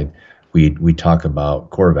 and we talk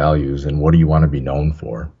about core values and what do you want to be known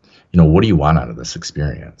for. What do you want out of this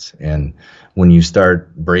experience? And when you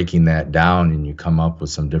start breaking that down and you come up with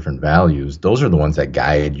some different values, those are the ones that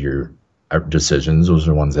guide your decisions. Those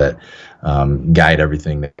are ones that guide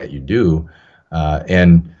everything that you do.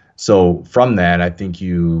 And so from that, I think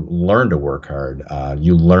you learn to work hard.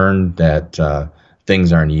 You learn that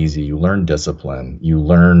things aren't easy. You learn discipline. You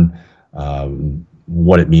learn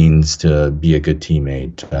what it means to be a good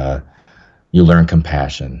teammate. You learn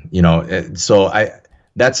compassion.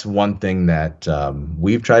 That's one thing that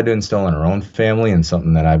we've tried to instill in our own family, and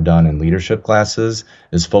something that I've done in leadership classes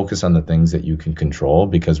is focus on the things that you can control,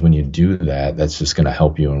 because when you do that, that's just going to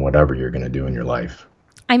help you in whatever you're going to do in your life.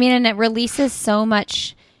 I mean, and it releases so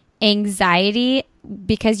much anxiety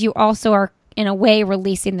because you also are, in a way,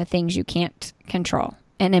 releasing the things you can't control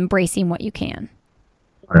and embracing what you can.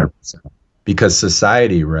 100%. Because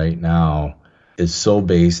society right now is so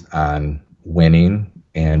based on winning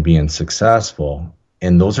and being successful.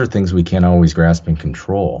 And those are things we can't always grasp and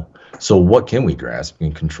control. So what can we grasp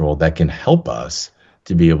and control that can help us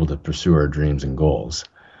to be able to pursue our dreams and goals?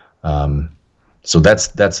 So that's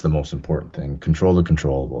the most important thing. Control the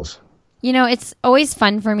controllables. It's always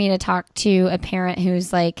fun for me to talk to a parent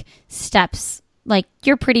who's steps,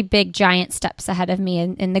 you're pretty big, giant steps ahead of me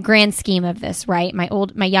in the grand scheme of this, right?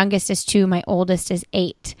 My youngest is 2, my oldest is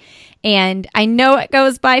 8. And I know it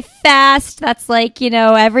goes by fast. That's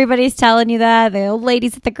everybody's telling you that. The old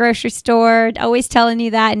ladies at the grocery store always telling you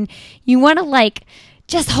that. And you want to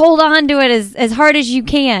just hold on to it as hard as you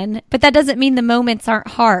can. But that doesn't mean the moments aren't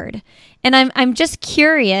hard. And I'm just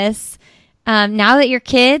curious, now that your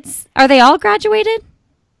kids, are they all graduated?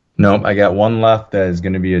 Nope, I got one left that is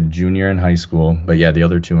going to be a junior in high school. But yeah, the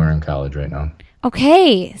other 2 are in college right now.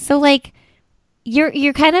 Okay. So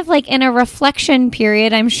you're kind of in a reflection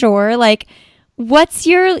period, I'm sure. What's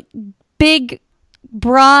your big,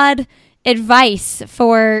 broad advice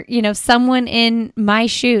for, someone in my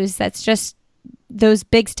shoes that's just those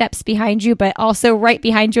big steps behind you, but also right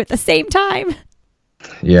behind you at the same time.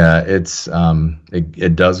 Yeah,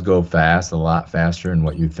 it does go fast, a lot faster than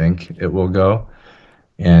what you think it will go.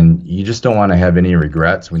 And you just don't want to have any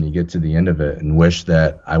regrets when you get to the end of it and wish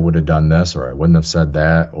that I would have done this or I wouldn't have said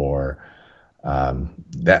that, or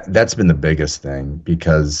that's been the biggest thing,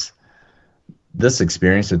 because this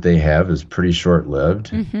experience that they have is pretty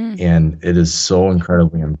short-lived, and it is so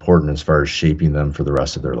incredibly important as far as shaping them for the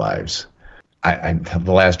rest of their lives. The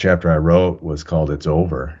last chapter I wrote was called "It's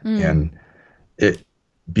Over," and it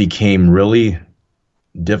became really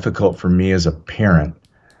difficult for me as a parent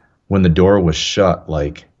when the door was shut,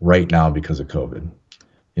 like right now because of COVID.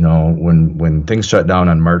 When things shut down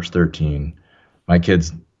on March 13, my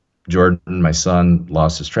kids, Jordan, my son,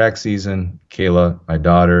 lost his track season. Kayla, my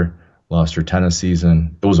daughter, lost her tennis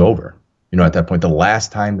season. It was over. At that point, the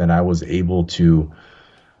last time that I was able to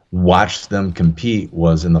watch them compete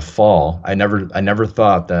was in the fall. I never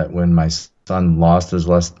thought that when my son lost his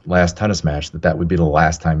last tennis match, that would be the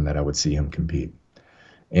last time that I would see him compete.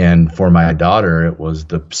 And for my daughter, it was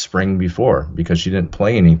the spring before, because she didn't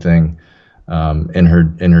play anything in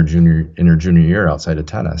her junior year outside of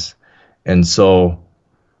tennis. And so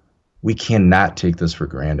we cannot take this for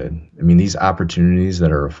granted. I mean, these opportunities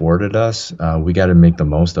that are afforded us, we got to make the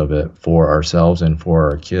most of it for ourselves and for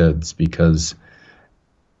our kids, because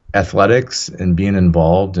athletics and being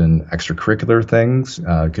involved in extracurricular things,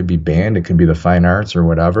 it could be band, it could be the fine arts or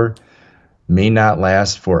whatever, may not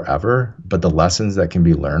last forever, but the lessons that can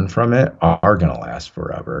be learned from it are going to last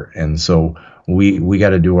forever. And so we got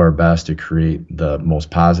to do our best to create the most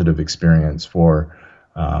positive experience for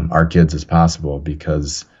our kids as possible,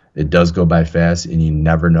 because it does go by fast, and you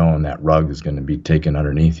never know when that rug is going to be taken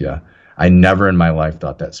underneath you. I never in my life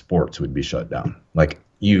thought that sports would be shut down. Like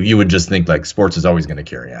you would just think like sports is always going to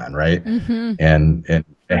carry on, right? And it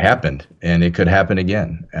happened, and it could happen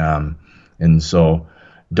again. And so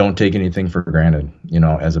don't take anything for granted,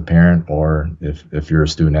 as a parent or if you're a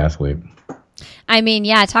student athlete. I mean,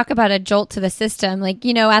 yeah, talk about a jolt to the system. Like,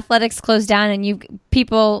 athletics closed down, and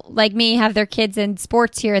people like me have their kids in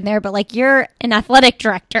sports here and there, but like you're an athletic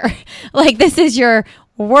director. Like this is your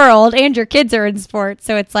world, and your kids are in sports.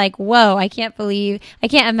 So it's like, whoa, I can't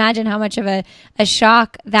imagine how much of a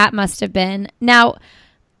shock that must have been. Now,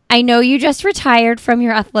 I know you just retired from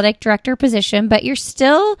your athletic director position, but you're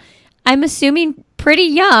still, I'm assuming, pretty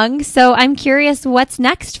young. So I'm curious, what's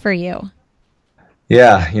next for you?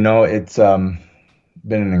 Yeah, it's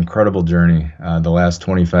been an incredible journey. The last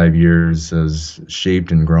 25 years has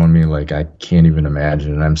shaped and grown me like I can't even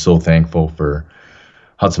imagine. And I'm so thankful for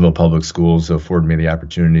Hudsonville Public Schools to afford me the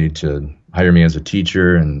opportunity to hire me as a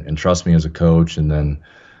teacher and trust me as a coach, and then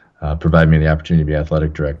provide me the opportunity to be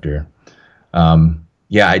athletic director.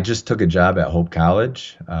 I just took a job at Hope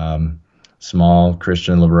College, small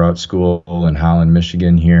Christian liberal arts school in Holland,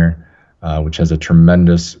 Michigan here, which has a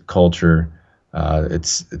tremendous culture.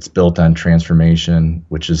 It's built on transformation,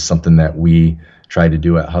 which is something that we tried to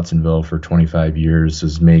do at Hudsonville for 25 years,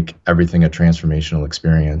 is make everything a transformational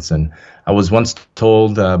experience. And I was once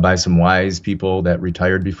told by some wise people that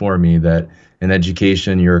retired before me that in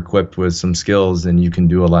education, you're equipped with some skills and you can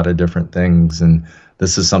do a lot of different things. And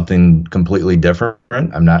this is something completely different.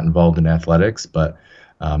 I'm not involved in athletics, but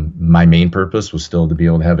my main purpose was still to be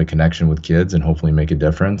able to have a connection with kids and hopefully make a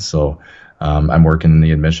difference. So I'm working in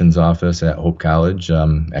the admissions office at Hope College,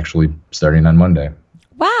 actually starting on Monday.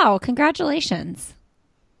 Wow, congratulations.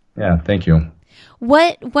 Yeah, thank you.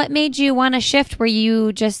 What made you want to shift? Were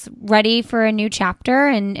you just ready for a new chapter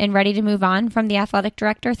and ready to move on from the athletic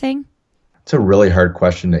director thing? It's a really hard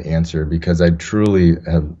question to answer, because I truly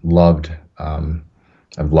have loved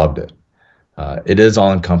it. It is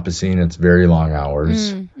all encompassing. It's very long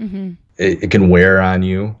hours. It can wear on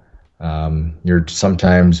you. A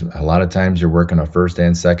lot of times you're working a first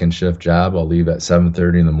and second shift job. I'll leave at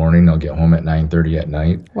 7:30 in the morning. I'll get home at 9:30 at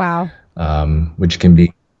night. Wow. Which can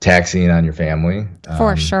be taxing on your family.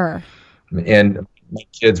 For sure. And my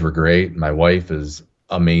kids were great. My wife is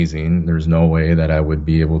amazing. There's no way that I would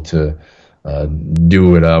be able to do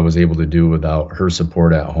what I was able to do without her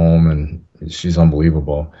support at home. And she's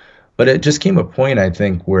unbelievable. But it just came a point, I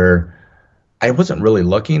think, where I wasn't really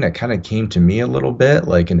looking. It kind of came to me a little bit,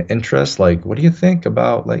 like an interest, like, what do you think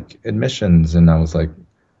about like admissions? And I was like,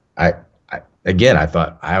 I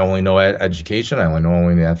thought I only know education. I only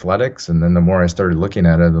know the athletics. And then the more I started looking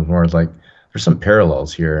at it, the more I was like, there's some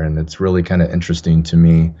parallels here. And it's really kind of interesting to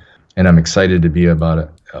me. And I'm excited to be a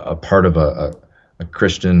part of a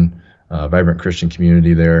Christian, vibrant Christian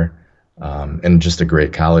community there. and just a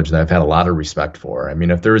great college that I've had a lot of respect for. I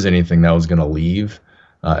mean, if there was anything that was going to leave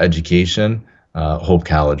education, Hope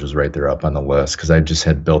College was right there up on the list, because I just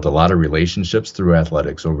had built a lot of relationships through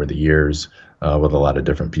athletics over the years with a lot of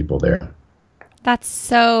different people there. That's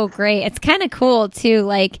so great. It's kind of cool too.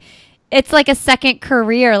 Like, it's like a second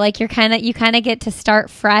career. Like you kind of get to start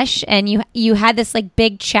fresh, and you had this like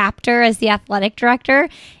big chapter as the athletic director,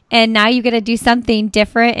 and now you get to do something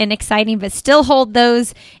different and exciting, but still hold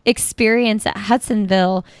those experience at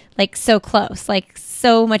Hudsonville like so close, like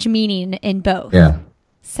so much meaning in both. Yeah.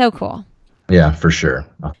 So cool. Yeah, for sure.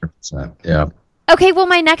 100%. Yeah. Okay, well,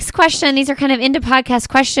 my next question, these are kind of into podcast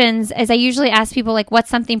questions, is I usually ask people, like, what's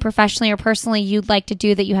something professionally or personally you'd like to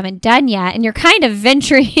do that you haven't done yet? And you're kind of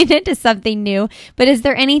venturing into something new, but is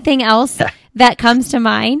there anything else that comes to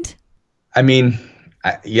mind? I mean,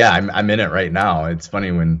 I'm in it right now. It's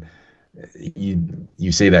funny when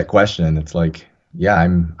you say that question, it's like, yeah,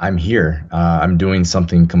 I'm here. I'm doing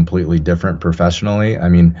something completely different professionally. I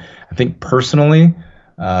mean, I think personally,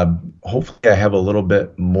 hopefully I have a little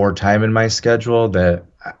bit more time in my schedule that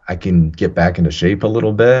I can get back into shape a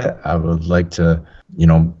little bit. I would like to,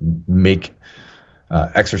 make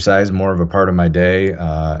exercise more of a part of my day.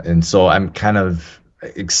 And so I'm kind of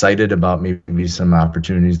excited about maybe some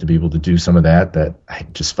opportunities to be able to do some of that I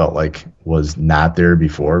just felt like was not there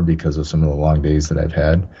before because of some of the long days that I've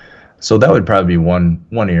had. So that would probably be one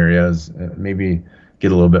area, is maybe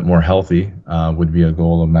get a little bit more healthy, would be a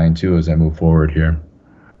goal of mine too as I move forward here.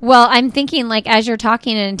 Well, I'm thinking, like, as you're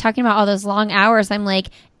talking about all those long hours, I'm like,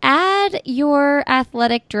 add your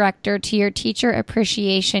athletic director to your teacher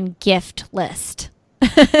appreciation gift list.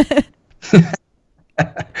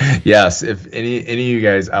 Yes, if any of you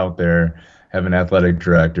guys out there have an athletic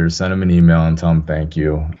director, send them an email and tell them thank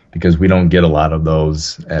you, because we don't get a lot of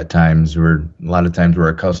those at times. We're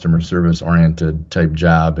a customer service oriented type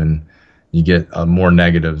job, and you get more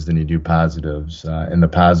negatives than you do positives. And the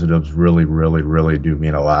positives really, really, really do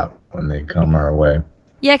mean a lot when they come our way.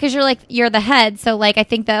 Yeah, because you're the head. So, like, I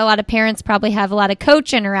think that a lot of parents probably have a lot of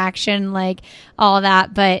coach interaction, like all of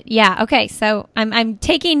that. But yeah, okay. So I'm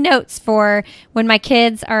taking notes for when my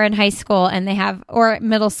kids are in high school and they have, or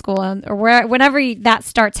middle school, or whenever that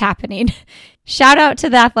starts happening. Shout out to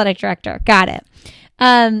the athletic director. Got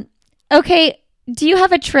it. Okay. Do you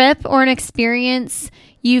have a trip or an experience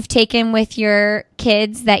you've taken with your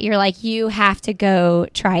kids that you're like, you have to go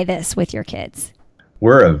try this with your kids?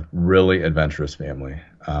 We're a really adventurous family.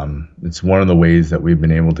 It's one of the ways that we've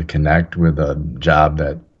been able to connect with a job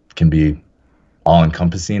that can be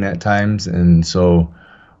all-encompassing at times. And so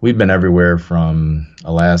we've been everywhere from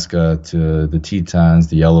Alaska to the Tetons,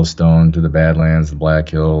 the Yellowstone, to the Badlands, the Black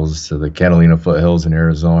Hills, to the Catalina foothills in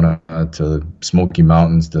Arizona, to the Smoky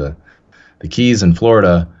Mountains, to the Keys in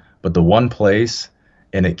Florida. But the one place,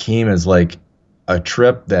 and it came as like a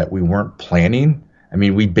trip that we weren't planning. I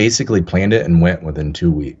mean, we basically planned it and went within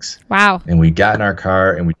 2 weeks. Wow. And we got in our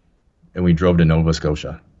car and we drove to Nova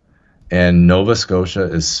Scotia. And Nova Scotia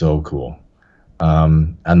is so cool.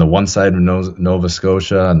 On the one side of Nova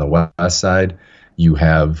Scotia, on the west side, you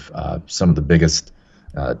have some of the biggest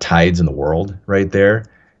tides in the world right there.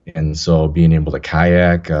 And so being able to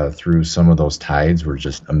kayak through some of those tides were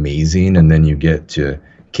just amazing. And then you get to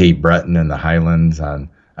Cape Breton and the Highlands on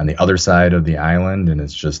the other side of the island, and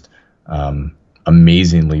it's just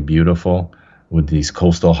amazingly beautiful with these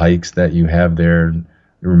coastal hikes that you have there. It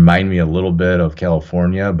remind me a little bit of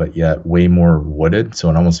California, but yet way more wooded. So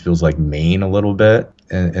it almost feels like Maine a little bit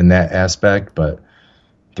in that aspect, but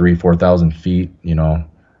 4,000 feet,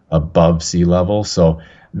 above sea level. So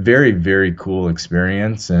very, very cool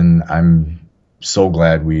experience. And I'm so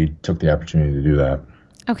glad we took the opportunity to do that.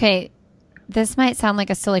 Okay. This might sound like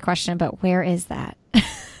a silly question, but where is that?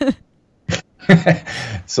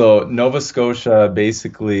 So Nova Scotia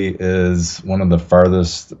basically is one of the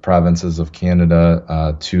farthest provinces of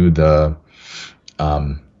Canada to the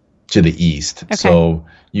east. Okay. So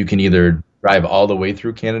you can either drive all the way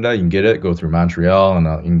through Canada, you can get it, go through Montreal, and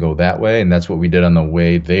you can go that way. And that's what we did on the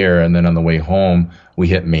way there. And then on the way home, we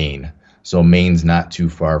hit Maine. So Maine's not too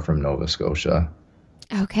far from Nova Scotia.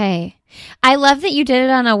 Okay. I love that you did it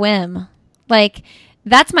on a whim. Like,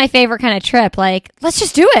 that's my favorite kind of trip. Like, let's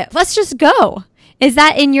just do it. Let's just go. Is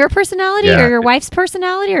that in your personality or your wife's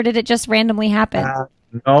personality, or did it just randomly happen?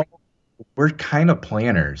 No, we're kind of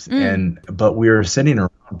planners. But we were sitting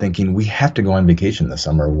around thinking, we have to go on vacation this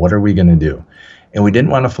summer. What are we going to do? And we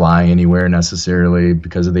didn't want to fly anywhere necessarily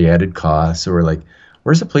because of the added cost. So we're like,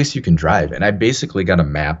 where's a place you can drive? And I basically got a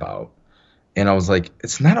map out. And I was like,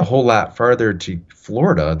 it's not a whole lot farther to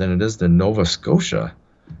Florida than it is to Nova Scotia.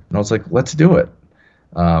 And I was like, let's do it.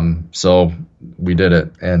 So we did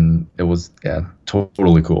it, and it was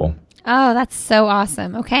totally cool. Oh, that's so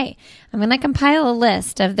awesome. Okay. I'm going to compile a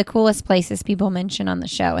list of the coolest places people mention on the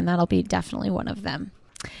show, and that'll be definitely one of them.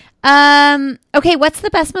 Okay. What's the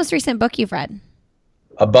best, most recent book you've read?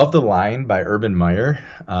 Above the Line by Urban Meyer.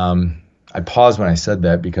 I paused when I said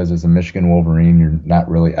that because as a Michigan Wolverine, you're not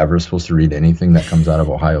really ever supposed to read anything that comes out of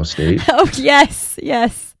Ohio State. Oh, yes.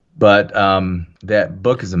 Yes. But that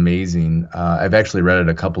book is amazing. I've actually read it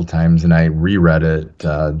a couple times, and I reread it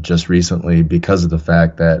just recently because of the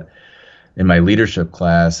fact that in my leadership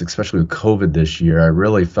class, especially with COVID this year, I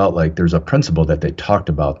really felt like there's a principle that they talked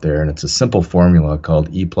about there, and it's a simple formula called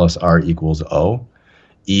E plus R equals O.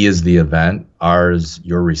 E is the event, R is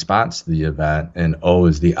your response to the event, and O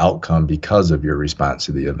is the outcome because of your response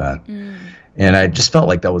to the event. And I just felt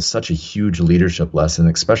like that was such a huge leadership lesson,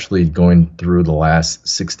 especially going through the last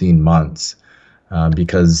 16 months,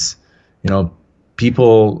 because,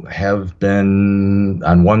 people have been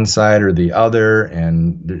on one side or the other,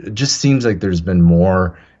 and it just seems like there's been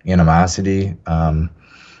more animosity,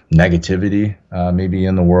 negativity, maybe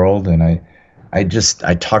in the world. And I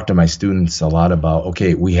talk to my students a lot about,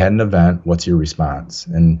 okay, we had an event, what's your response?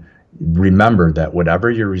 And remember that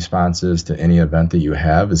whatever your response is to any event that you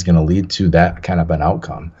have is going to lead to that kind of an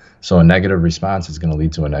outcome. So a negative response is going to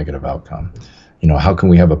lead to a negative outcome. How can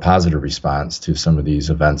we have a positive response to some of these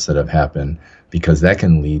events that have happened? Because that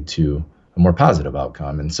can lead to a more positive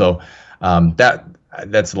outcome. And so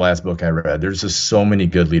that's the last book I read. There's just so many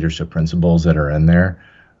good leadership principles that are in there.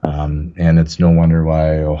 And it's no wonder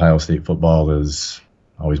why Ohio State football is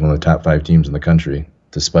always one of the top 5 teams in the country,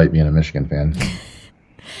 despite being a Michigan fan.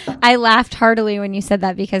 I laughed heartily when you said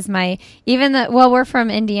that because we're from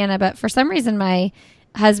Indiana, but for some reason my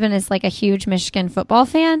husband is like a huge Michigan football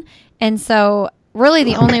fan. And so really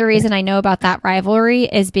the only reason I know about that rivalry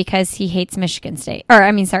is because he hates Michigan State.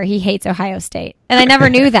 He hates Ohio State. And I never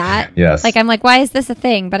knew that. Yes. I'm like, why is this a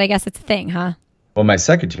thing? But I guess it's a thing, huh? Well, my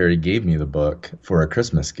secretary gave me the book for a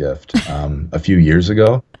Christmas gift a few years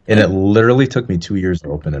ago, and it literally took me 2 years to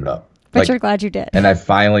open it up. But you're glad you did. And I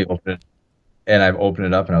finally opened it, and I've opened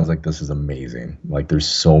it up, and I was like, this is amazing. Like, there's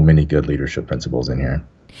so many good leadership principles in here.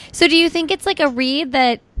 So do you think it's like a read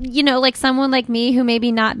that, like someone like me who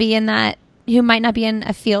maybe not be in that, who might not be in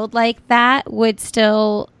a field like that would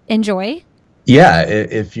still enjoy? Yeah,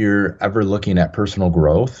 if you're ever looking at personal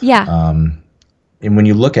growth. Yeah. And when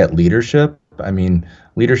you look at leadership,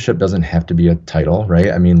 leadership doesn't have to be a title,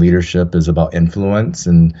 right? Leadership is about influence,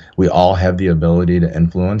 and we all have the ability to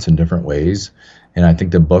influence in different ways. And I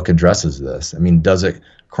think the book addresses this. Does it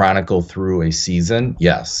chronicle through a season?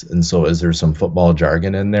 Yes. And so is there some football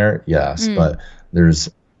jargon in there? Yes. But there's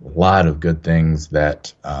a lot of good things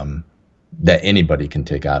that anybody can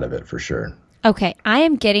take out of it for sure. Okay, I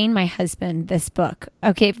am getting my husband this book.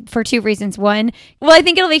 Okay, for 2 reasons. One, I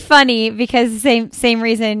think it'll be funny because same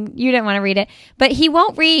reason you didn't want to read it. But he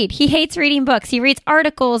won't read. He hates reading books. He reads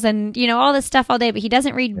articles and all this stuff all day, but he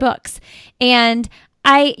doesn't read books. And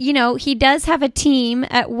he does have a team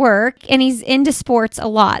at work and he's into sports a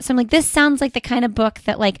lot. So I'm like, this sounds like the kind of book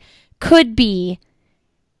that could be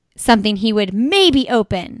something he would maybe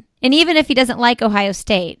open. And even if he doesn't like Ohio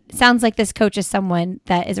State, it sounds like this coach is someone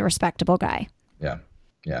that is a respectable guy. Yeah.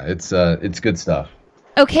 Yeah. It's good stuff.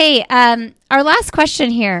 Okay. Our last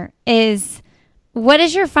question here is, what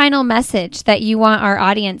is your final message that you want our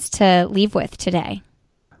audience to leave with today?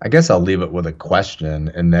 I guess I'll leave it with a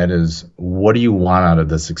question, and that is, what do you want out of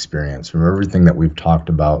this experience? From everything that we've talked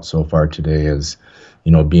about so far today is,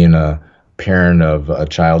 being a parent of a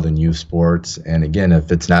child in youth sports. And again,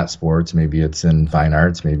 if it's not sports, maybe it's in fine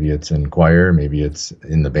arts, maybe it's in choir, maybe it's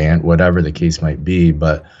in the band, whatever the case might be.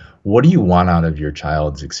 But what do you want out of your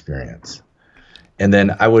child's experience? And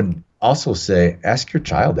then I would also say, ask your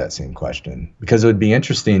child that same question, because it would be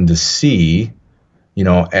interesting to see,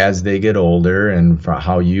 as they get older and for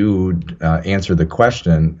how you answer the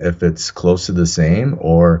question, if it's close to the same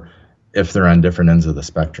or if they're on different ends of the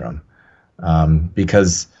spectrum.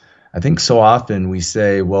 Because I think so often we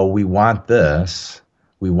say, well, we want this.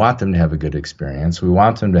 We want them to have a good experience. We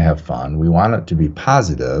want them to have fun. We want it to be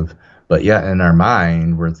positive. But yet in our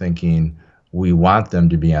mind, we're thinking we want them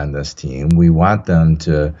to be on this team. We want them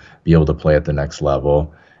to be able to play at the next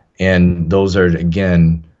level. And those are,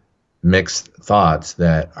 again, mixed thoughts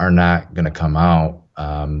that are not going to come out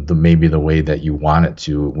maybe the way that you want it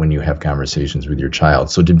to when you have conversations with your child.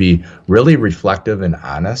 So to be really reflective and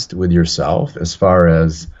honest with yourself as far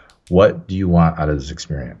as, what do you want out of this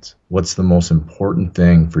experience? What's the most important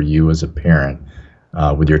thing for you as a parent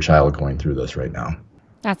with your child going through this right now?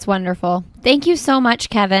 That's wonderful. Thank you so much,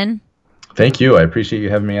 Kevin. Thank you. I appreciate you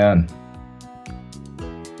having me on.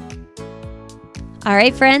 All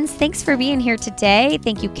right, friends, thanks for being here today.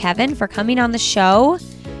 Thank you, Kevin, for coming on the show.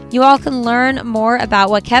 You all can learn more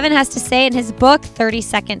about what Kevin has to say in his book,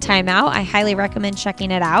 30-Second Timeout. I highly recommend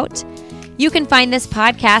checking it out. You can find this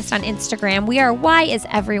podcast on Instagram. We are Why Is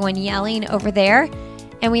Everyone Yelling over there.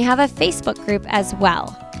 And we have a Facebook group as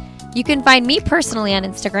well. You can find me personally on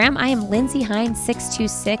Instagram. I am Lindsay Hine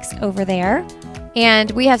 626 over there.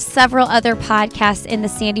 And we have several other podcasts in the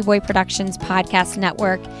Sandy Boy Productions podcast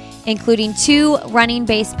network, including 2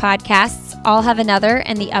 running-based podcasts, All Have Another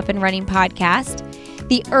and the Up and Running podcast,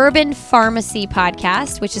 the Urban Pharmacy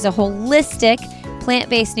podcast, which is a holistic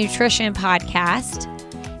plant-based nutrition podcast.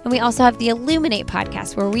 And we also have the Illuminate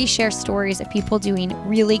podcast, where we share stories of people doing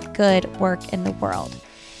really good work in the world.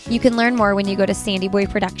 You can learn more when you go to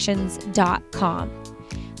sandyboyproductions.com.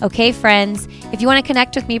 Okay, friends, if you want to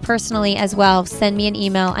connect with me personally as well, send me an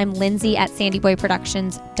email. I'm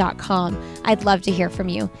lindsay@sandyboyproductions.com. I'd love to hear from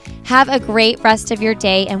you. Have a great rest of your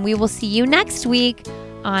day, and we will see you next week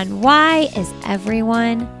on Why Is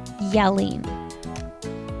Everyone Yelling?